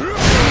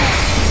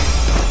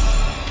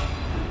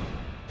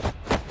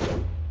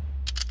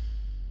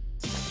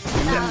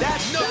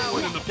 That's No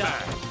one in the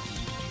back!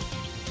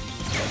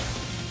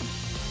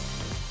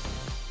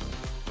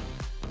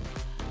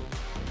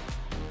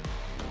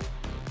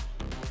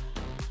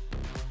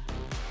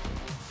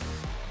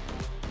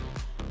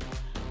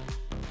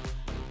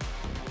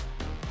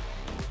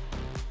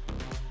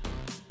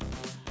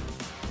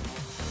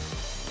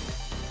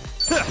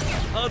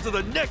 On to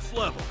the next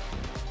level!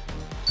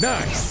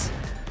 Nice.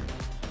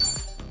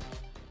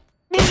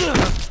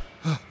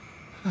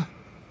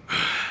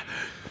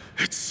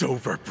 It's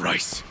over,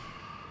 Bryce.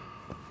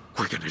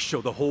 We're gonna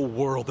show the whole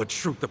world the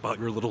truth about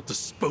your little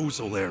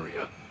disposal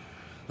area.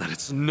 that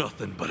it's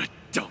nothing but a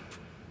dump.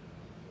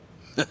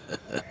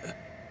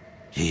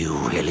 Do you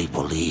really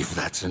believe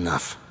that's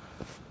enough?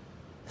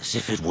 As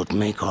if it would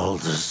make all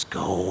this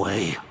go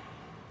away?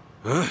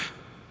 Huh?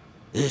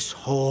 This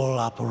whole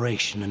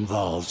operation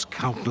involves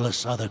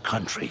countless other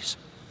countries,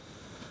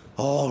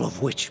 all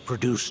of which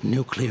produce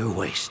nuclear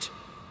waste.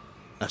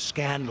 A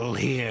scandal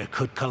here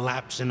could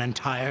collapse an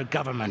entire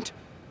government.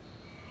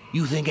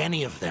 You think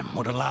any of them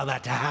would allow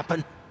that to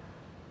happen?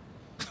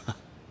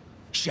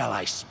 Shall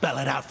I spell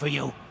it out for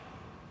you?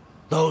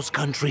 Those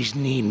countries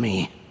need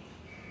me.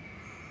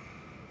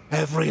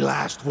 Every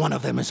last one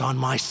of them is on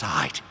my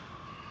side.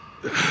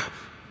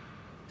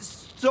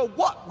 So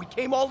what? We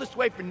came all this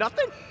way for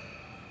nothing?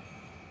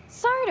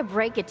 Sorry to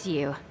break it to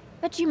you,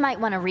 but you might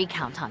want to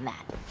recount on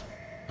that.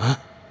 Huh?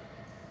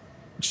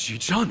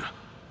 Chi-chan!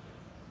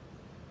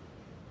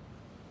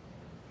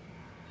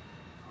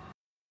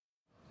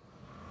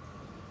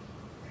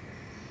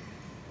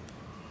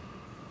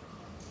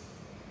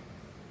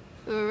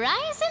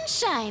 Rise and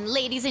shine,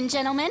 ladies and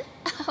gentlemen.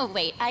 Oh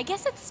wait, I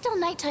guess it's still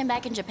nighttime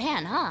back in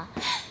Japan, huh?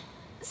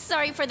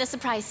 Sorry for the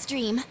surprise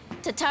stream.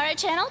 Tatara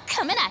Channel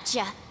coming at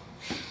ya.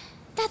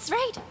 That's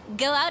right,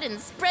 go out and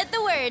spread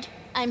the word.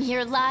 I'm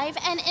here live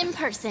and in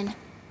person.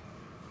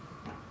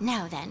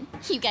 Now then,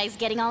 you guys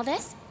getting all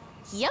this?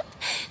 Yep,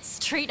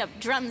 straight up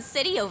Drum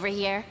City over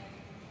here.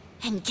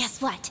 And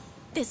guess what?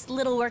 This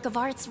little work of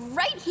art's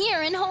right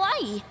here in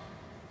Hawaii.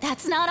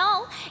 That's not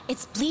all,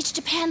 it's Bleach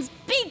Japan's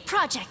big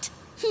project.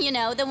 You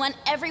know, the one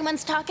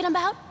everyone's talking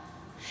about?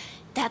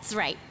 That's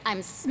right,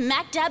 I'm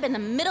smack dab in the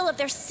middle of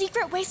their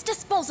secret waste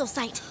disposal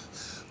site.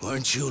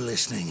 Weren't you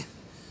listening?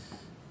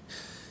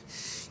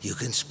 You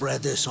can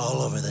spread this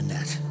all over the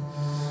net.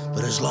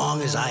 But as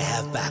long as I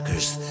have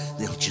backers,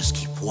 they'll just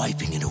keep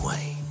wiping it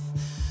away.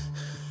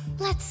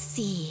 Let's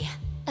see.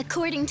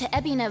 According to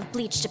Ebina of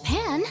Bleach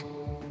Japan,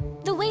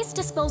 the waste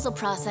disposal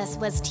process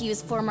was to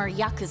use former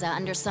Yakuza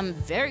under some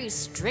very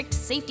strict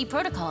safety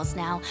protocols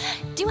now.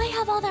 Do I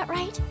have all that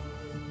right?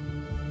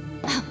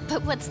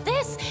 But what's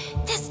this?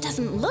 This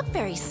doesn't look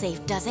very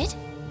safe, does it?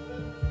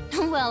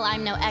 Well,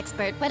 I'm no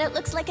expert, but it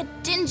looks like a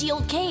dingy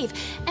old cave,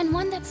 and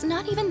one that's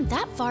not even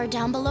that far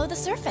down below the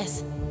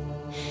surface.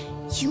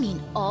 You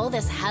mean all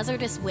this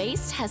hazardous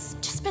waste has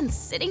just been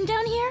sitting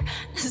down here?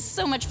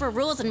 So much for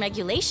rules and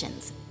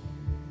regulations.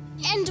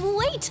 And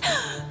wait!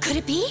 Could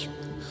it be?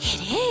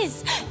 It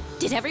is!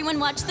 Did everyone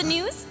watch the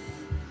news?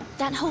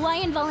 That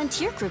Hawaiian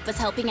volunteer group was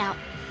helping out.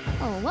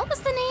 Oh, what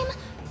was the name?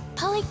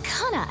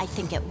 Polycana, I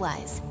think it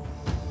was.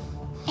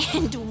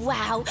 And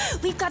wow,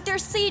 we've got their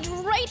sage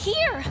right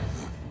here!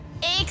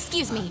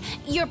 Excuse me,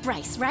 you're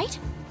Bryce, right?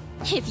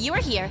 If you're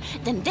here,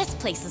 then this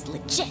place is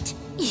legit.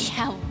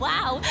 Yeah,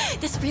 wow,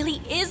 this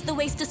really is the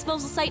waste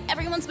disposal site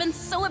everyone's been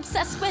so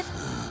obsessed with.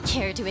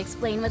 Care to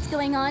explain what's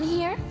going on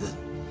here?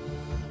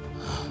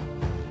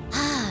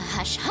 Ah,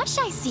 hush hush,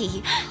 I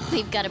see.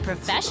 We've got a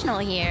professional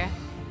here.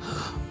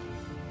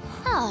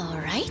 All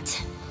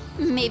right.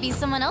 Maybe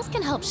someone else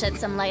can help shed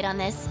some light on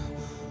this.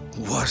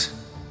 What?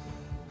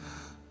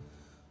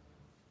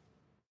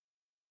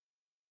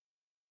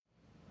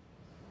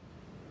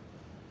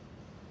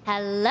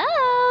 Hello?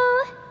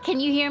 Can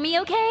you hear me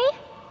okay?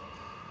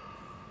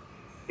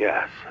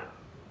 Yes.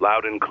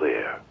 Loud and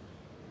clear.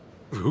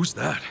 Who's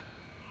that?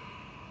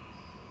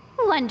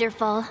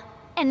 Wonderful.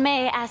 And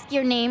may I ask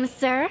your name,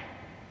 sir?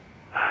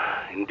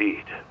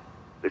 Indeed.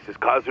 This is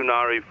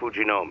Kazunari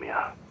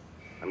Fujinomiya.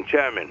 I'm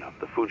chairman of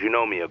the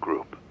Fujinomiya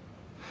Group.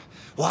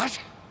 What?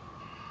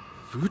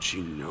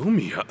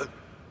 Fujinomiya?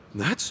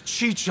 That's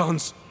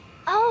Chi-chan's...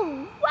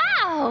 Oh,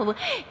 wow!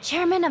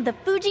 Chairman of the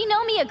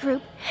Fujinomiya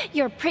Group.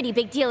 You're a pretty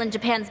big deal in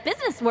Japan's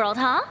business world,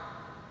 huh?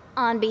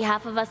 On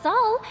behalf of us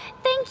all,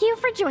 thank you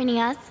for joining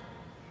us.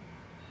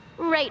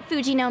 Right,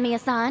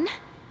 Fujinomiya-san.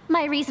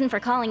 My reason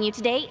for calling you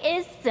today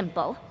is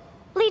simple.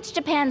 Bleach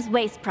Japan's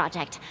waste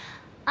project.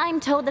 I'm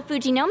told the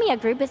Fujinomiya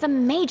Group is a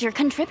major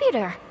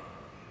contributor.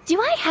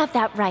 Do I have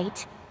that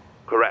right?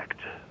 Correct.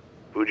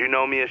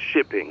 Fujinomiya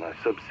Shipping, a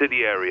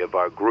subsidiary of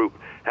our group,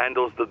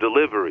 handles the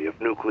delivery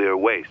of nuclear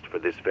waste for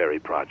this very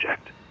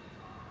project.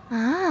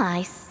 Ah,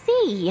 I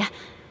see.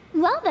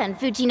 Well then,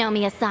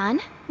 Fujinomiya-san,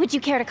 would you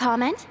care to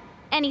comment?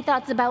 Any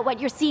thoughts about what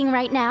you're seeing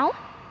right now?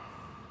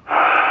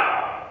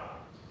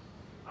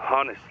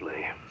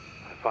 Honestly,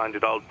 I find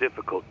it all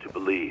difficult to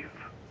believe.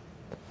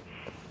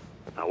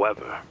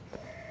 However,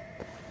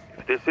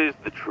 if this is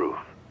the truth,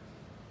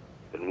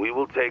 then we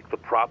will take the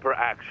proper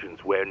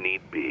actions where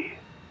need be.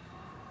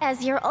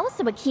 As you're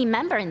also a key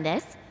member in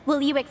this,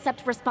 will you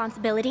accept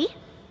responsibility?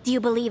 Do you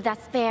believe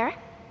that's fair?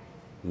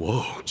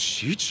 Whoa,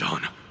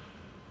 Chi-chan.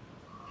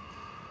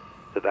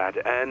 To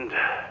that end,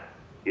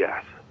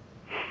 yes.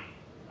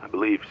 I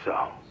believe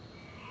so.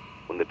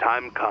 When the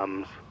time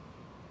comes,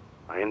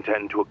 I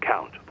intend to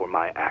account for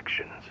my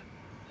actions.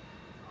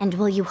 And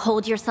will you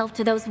hold yourself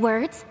to those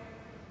words?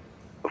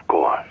 Of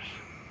course.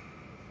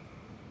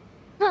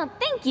 Well,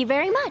 thank you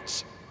very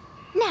much.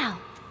 Now,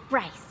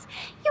 Bryce,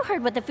 you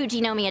heard what the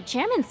Fujinomiya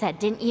chairman said,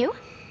 didn't you?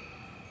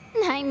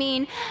 I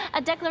mean,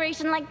 a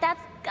declaration like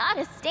that's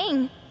gotta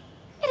sting.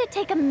 It'd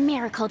take a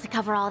miracle to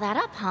cover all that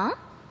up, huh?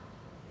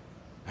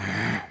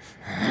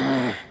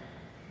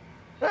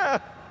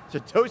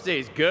 Chitose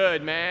is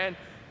good, man.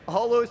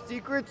 All those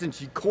secrets, and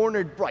she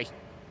cornered Bryce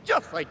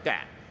just like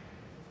that.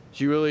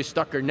 She really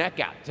stuck her neck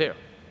out, too.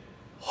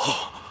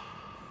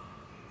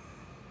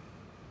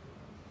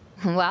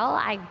 Well,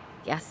 I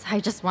guess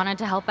I just wanted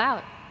to help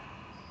out.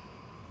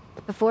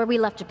 Before we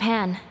left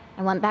Japan,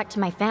 I went back to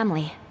my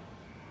family.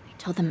 I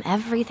told them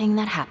everything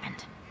that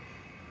happened.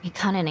 We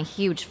got in a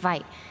huge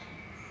fight,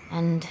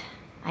 and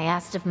I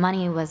asked if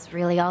money was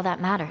really all that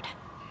mattered.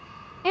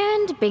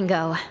 And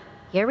bingo,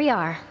 here we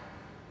are.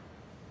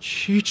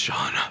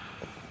 Chi-chan.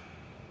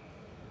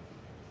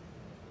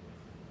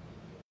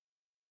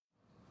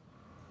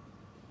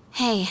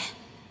 Hey,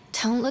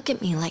 don't look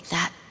at me like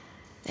that.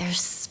 There's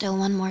still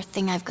one more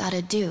thing I've got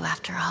to do,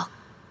 after all.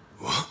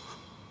 What?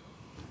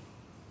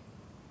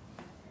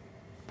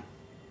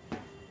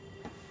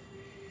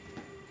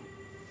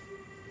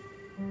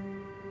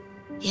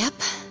 Yep,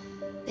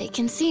 they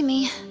can see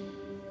me.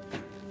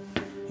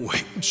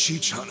 Wait,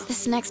 Chi-chan.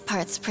 This next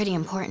part's pretty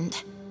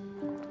important.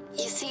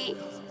 You see,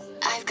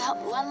 I've got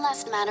one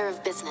last matter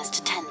of business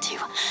to tend to.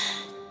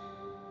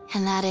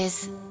 And that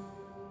is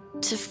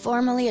to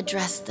formally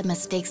address the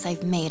mistakes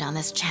I've made on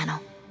this channel.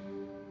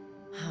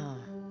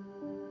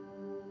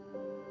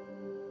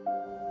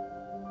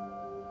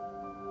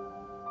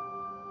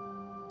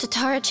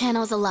 Tatara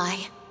Channel's a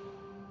lie.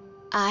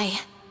 I,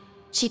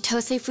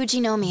 Chitose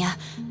Fujinomiya,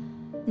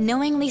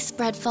 knowingly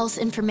spread false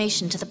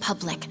information to the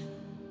public.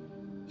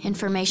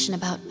 Information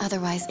about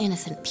otherwise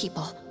innocent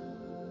people.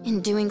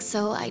 In doing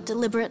so, I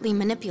deliberately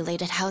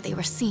manipulated how they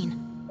were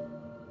seen.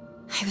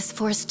 I was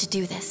forced to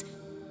do this,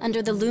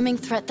 under the looming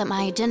threat that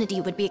my identity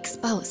would be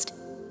exposed.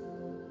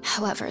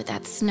 However,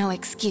 that's no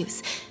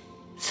excuse.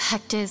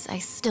 Fact is, I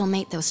still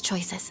made those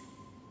choices.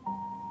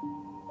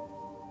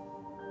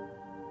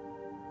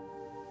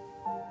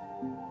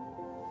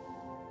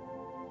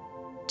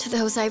 To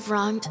those I've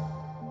wronged,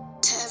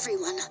 to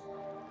everyone,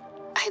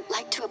 I'd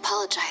like to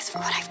apologize for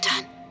what I've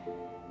done.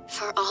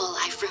 For all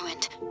I've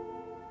ruined.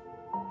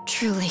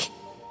 Truly,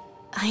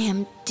 I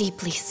am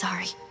deeply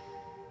sorry.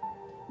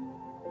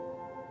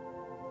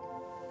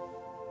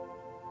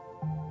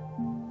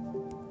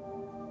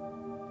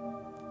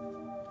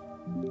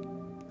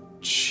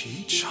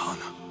 Chi-chan.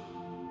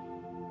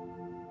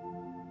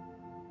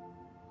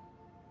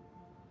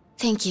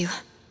 Thank you,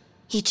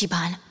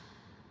 Ichiban.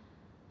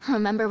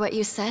 Remember what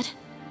you said?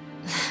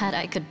 That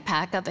I could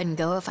pack up and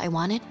go if I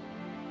wanted?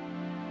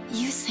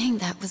 You saying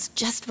that was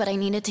just what I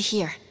needed to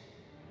hear.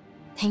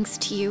 Thanks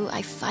to you,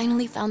 I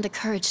finally found the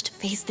courage to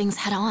face things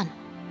head-on.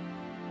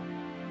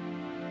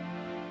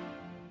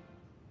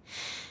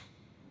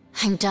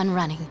 I'm done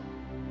running.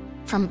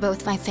 From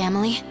both my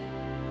family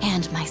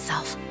and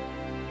myself.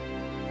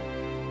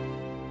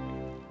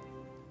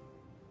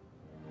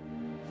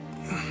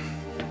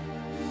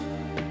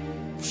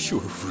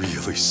 You're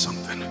really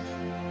something,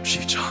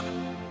 Chi-chan.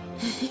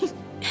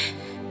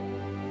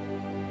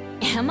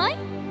 Am I?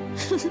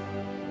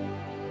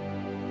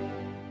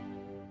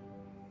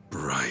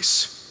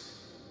 Bryce,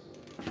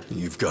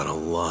 you've got a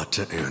lot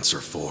to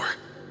answer for.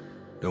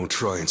 Don't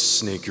try and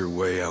snake your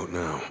way out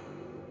now.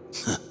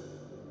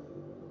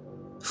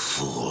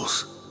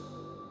 Fools.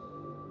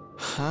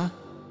 Huh?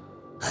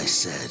 I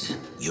said,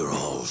 you're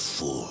all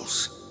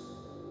fools.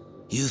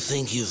 You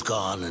think you've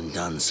gone and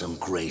done some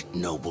great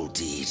noble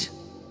deed.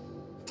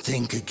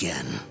 Think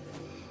again.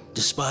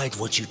 Despite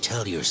what you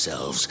tell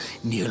yourselves,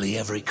 nearly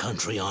every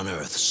country on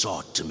Earth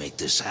sought to make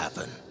this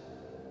happen.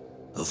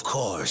 Of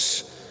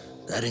course,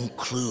 that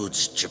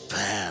includes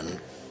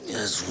Japan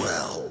as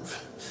well.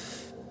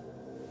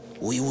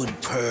 We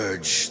would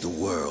purge the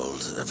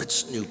world of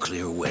its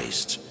nuclear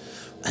waste,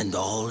 and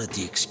all at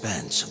the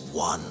expense of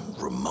one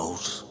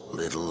remote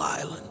little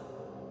island.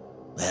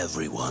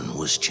 Everyone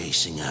was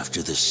chasing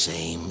after the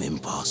same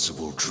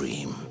impossible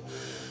dream.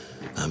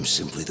 I'm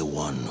simply the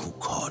one who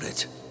caught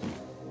it.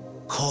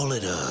 Call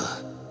it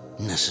a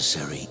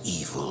necessary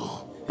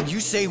evil. And you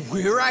say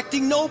we're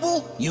acting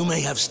noble? You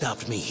may have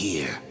stopped me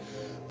here,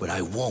 but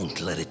I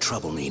won't let it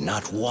trouble me,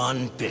 not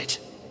one bit.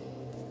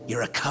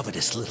 You're a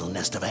covetous little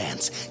nest of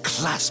ants,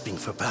 clasping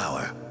for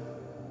power.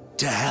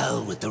 To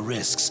hell with the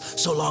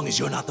risks, so long as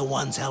you're not the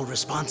ones held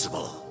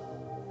responsible.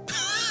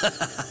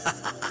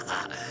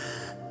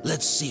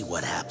 Let's see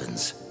what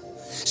happens.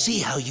 See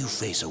how you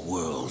face a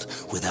world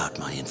without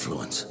my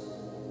influence.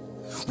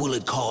 Will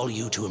it call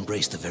you to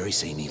embrace the very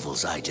same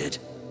evils I did?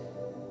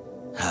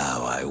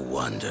 How I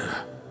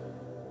wonder.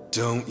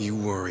 Don't you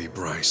worry,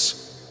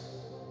 Bryce.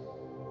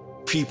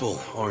 People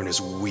aren't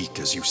as weak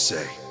as you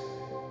say.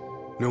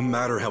 No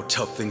matter how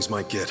tough things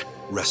might get,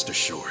 rest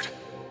assured,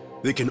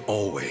 they can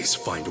always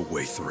find a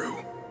way through.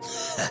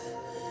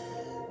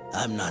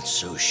 I'm not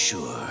so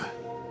sure.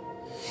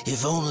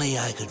 If only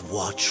I could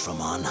watch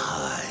from on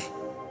high.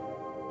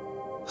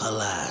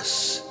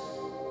 Alas,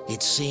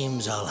 it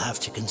seems I'll have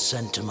to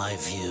consent to my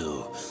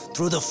view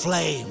through the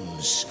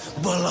flames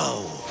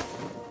below.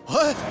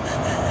 What?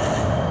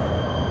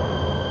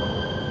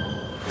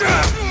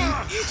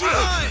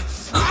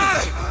 Ichiban!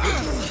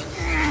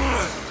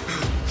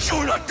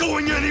 You're not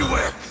going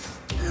anywhere!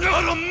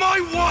 Not on my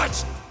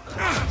watch!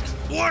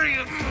 What are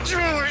you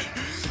doing?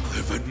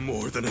 I've had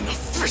more than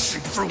enough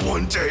fishing for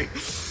one day.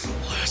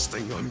 Last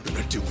thing I'm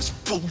gonna do is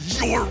pull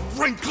your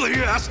wrinkly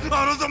ass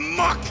out of the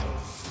muck!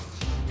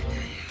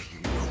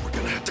 You know we're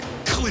gonna have to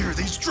clear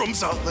these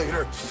drums out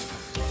later.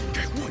 Think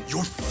I want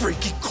your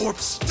freaky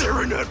corpse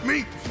staring at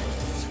me?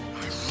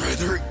 I'd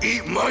rather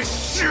eat my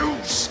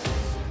shoes!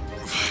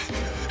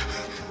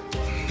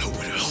 Know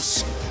what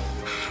else?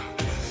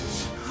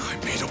 I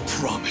made a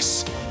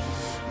promise.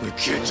 I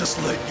can't just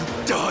let you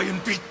die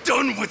and be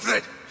done with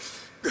it!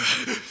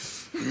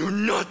 You're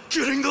not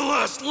getting the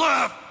last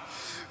laugh!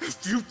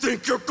 If you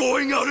think you're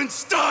going out in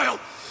style,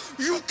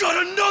 you've got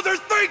another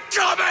thing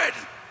coming!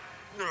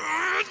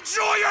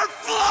 Enjoy your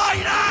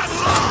flight,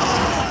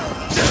 asshole!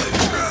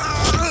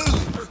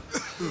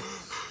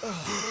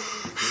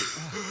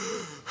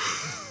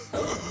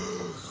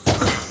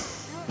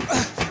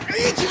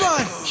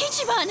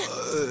 Ichiban!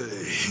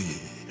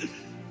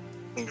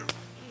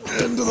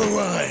 End of the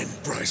line,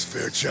 Bryce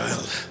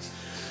Fairchild.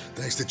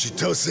 Thanks to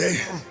Chitose,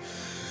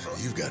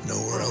 you've got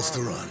nowhere else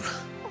to run.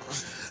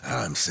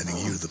 I'm sending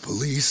you to the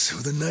police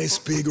with a nice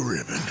big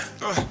ribbon.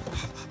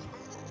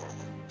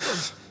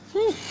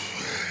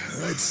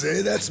 I'd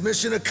say that's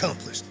mission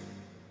accomplished.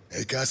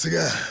 Hey,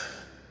 Kasuga.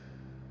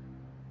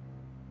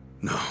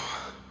 No.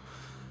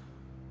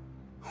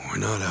 We're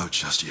not out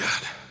just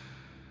yet.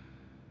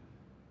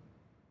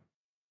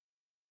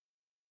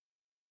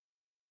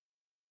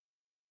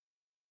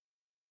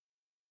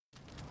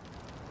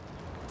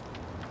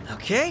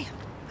 Okay,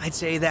 I'd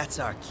say that's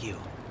our cue.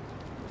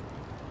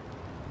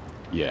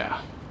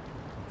 Yeah.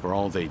 For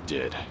all they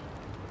did,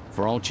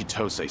 for all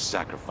Chitose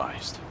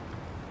sacrificed,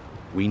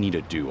 we need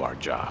to do our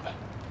job.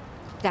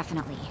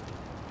 Definitely.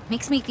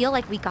 Makes me feel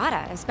like we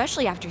gotta,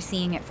 especially after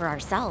seeing it for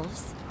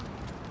ourselves.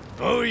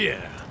 Oh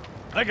yeah,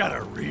 I got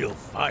a real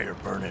fire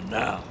burning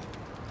now.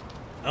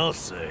 I'll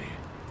say,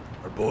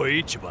 our boy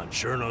Ichiban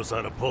sure knows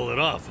how to pull it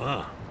off,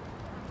 huh?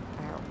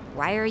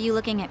 Why are you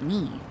looking at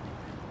me?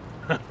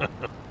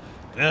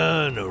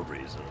 No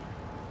reason.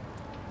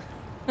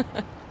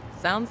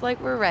 Sounds like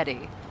we're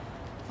ready.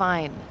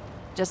 Fine.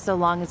 Just so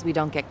long as we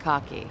don't get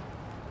cocky.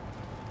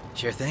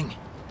 Sure thing.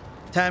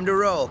 Time to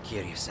roll,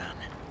 Kiryu-san.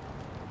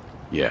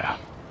 Yeah.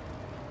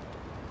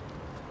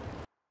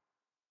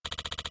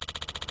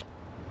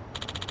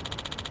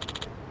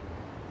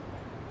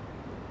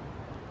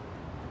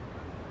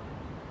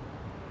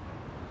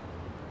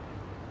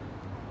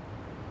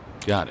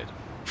 Got it.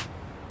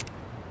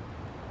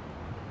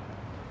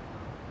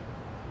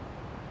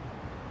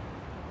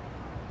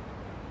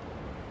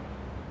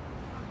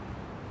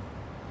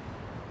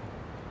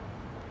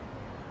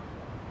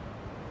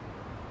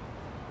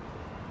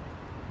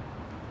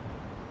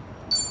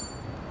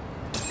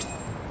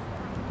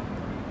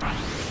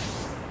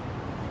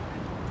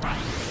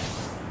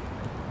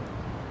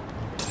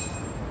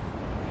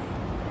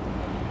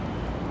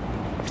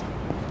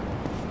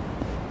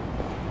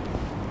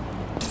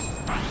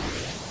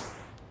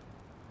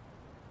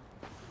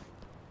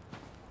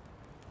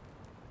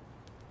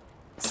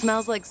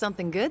 Smells like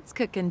something good's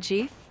cooking,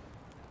 Chief.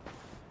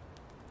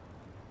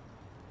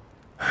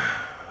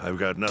 I've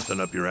got nothing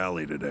up your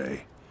alley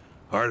today.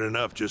 Hard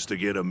enough just to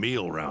get a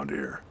meal round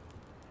here.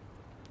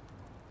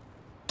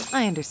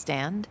 I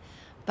understand,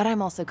 but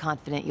I'm also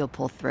confident you'll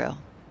pull through.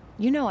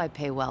 You know I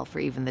pay well for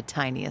even the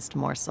tiniest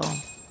morsel.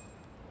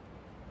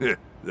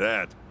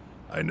 That,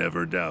 I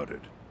never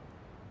doubted.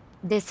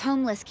 This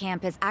homeless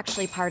camp is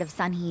actually part of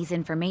Sunhee's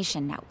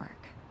information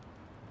network.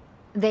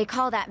 They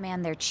call that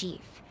man their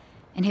chief,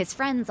 and his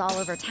friends all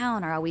over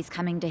town are always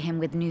coming to him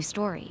with new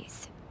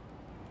stories.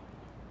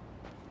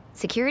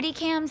 Security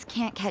cams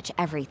can't catch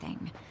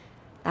everything.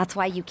 That's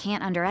why you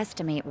can't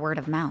underestimate word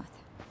of mouth.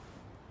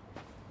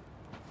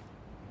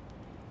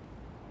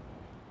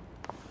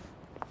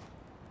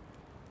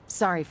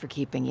 Sorry for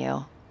keeping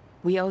you.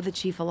 We owe the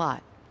Chief a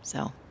lot,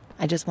 so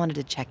I just wanted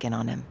to check in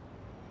on him.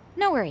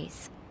 No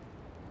worries.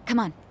 Come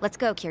on, let's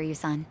go,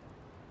 Kiryu-san.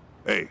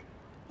 Hey,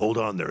 hold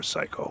on there,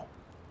 Psycho.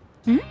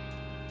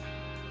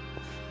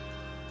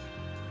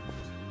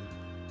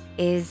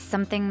 Is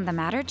something the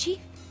matter, Chief?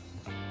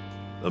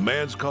 The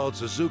man's called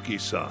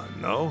Suzuki-san,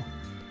 no?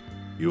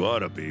 You ought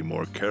to be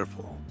more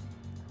careful.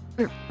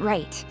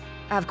 Right,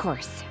 of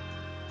course.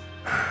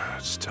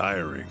 It's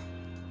tiring,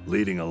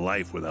 leading a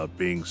life without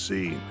being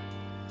seen.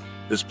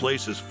 This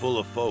place is full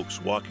of folks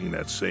walking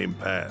that same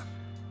path.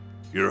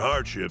 Your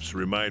hardships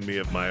remind me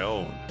of my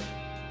own.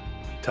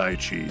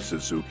 Taichi,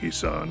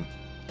 Suzuki-san.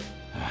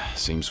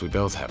 Seems we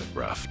both have it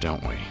rough,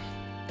 don't we?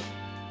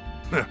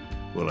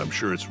 Well, I'm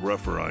sure it's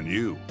rougher on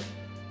you.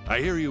 I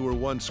hear you were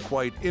once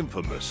quite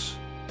infamous.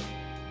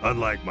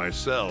 Unlike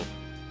myself,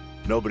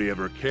 nobody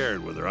ever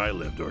cared whether I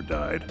lived or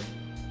died.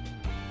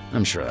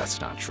 I'm sure that's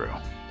not true.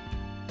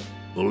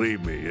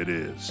 Believe me, it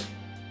is.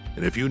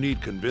 And if you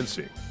need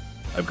convincing,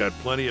 I've got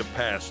plenty of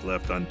past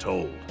left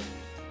untold.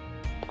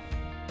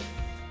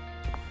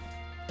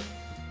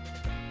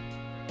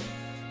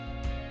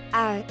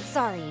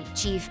 Sorry,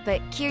 Chief,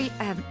 but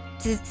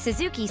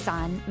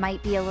Suzuki-san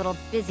might be a little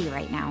busy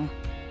right now.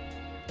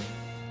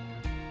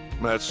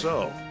 That's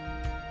so.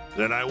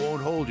 Then I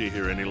won't hold you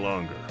here any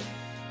longer.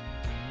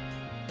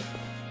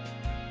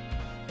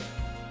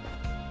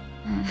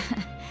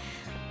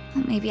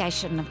 Maybe I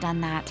shouldn't have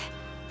done that.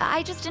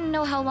 I just didn't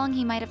know how long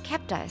he might have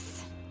kept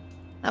us.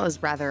 That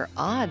was rather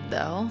odd,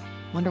 though.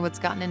 Wonder what's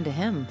gotten into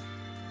him.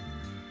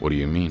 What do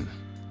you mean?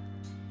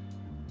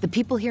 The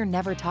people here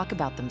never talk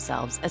about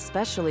themselves,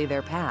 especially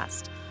their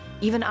past.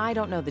 Even I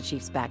don't know the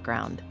Chief's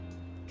background.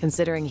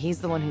 Considering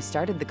he's the one who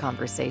started the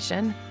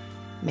conversation,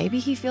 maybe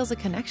he feels a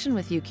connection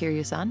with you,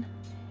 Kiryu-san.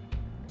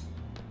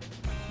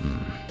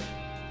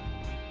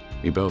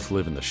 We both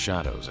live in the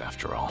shadows,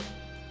 after all.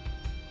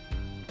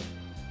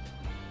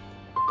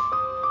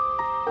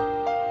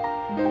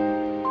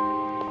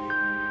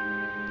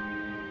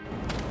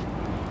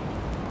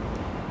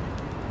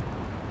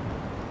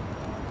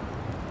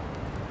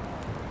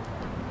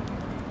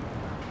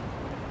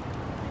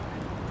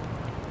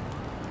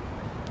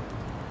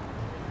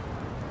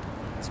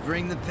 Let's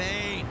bring the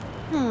pain.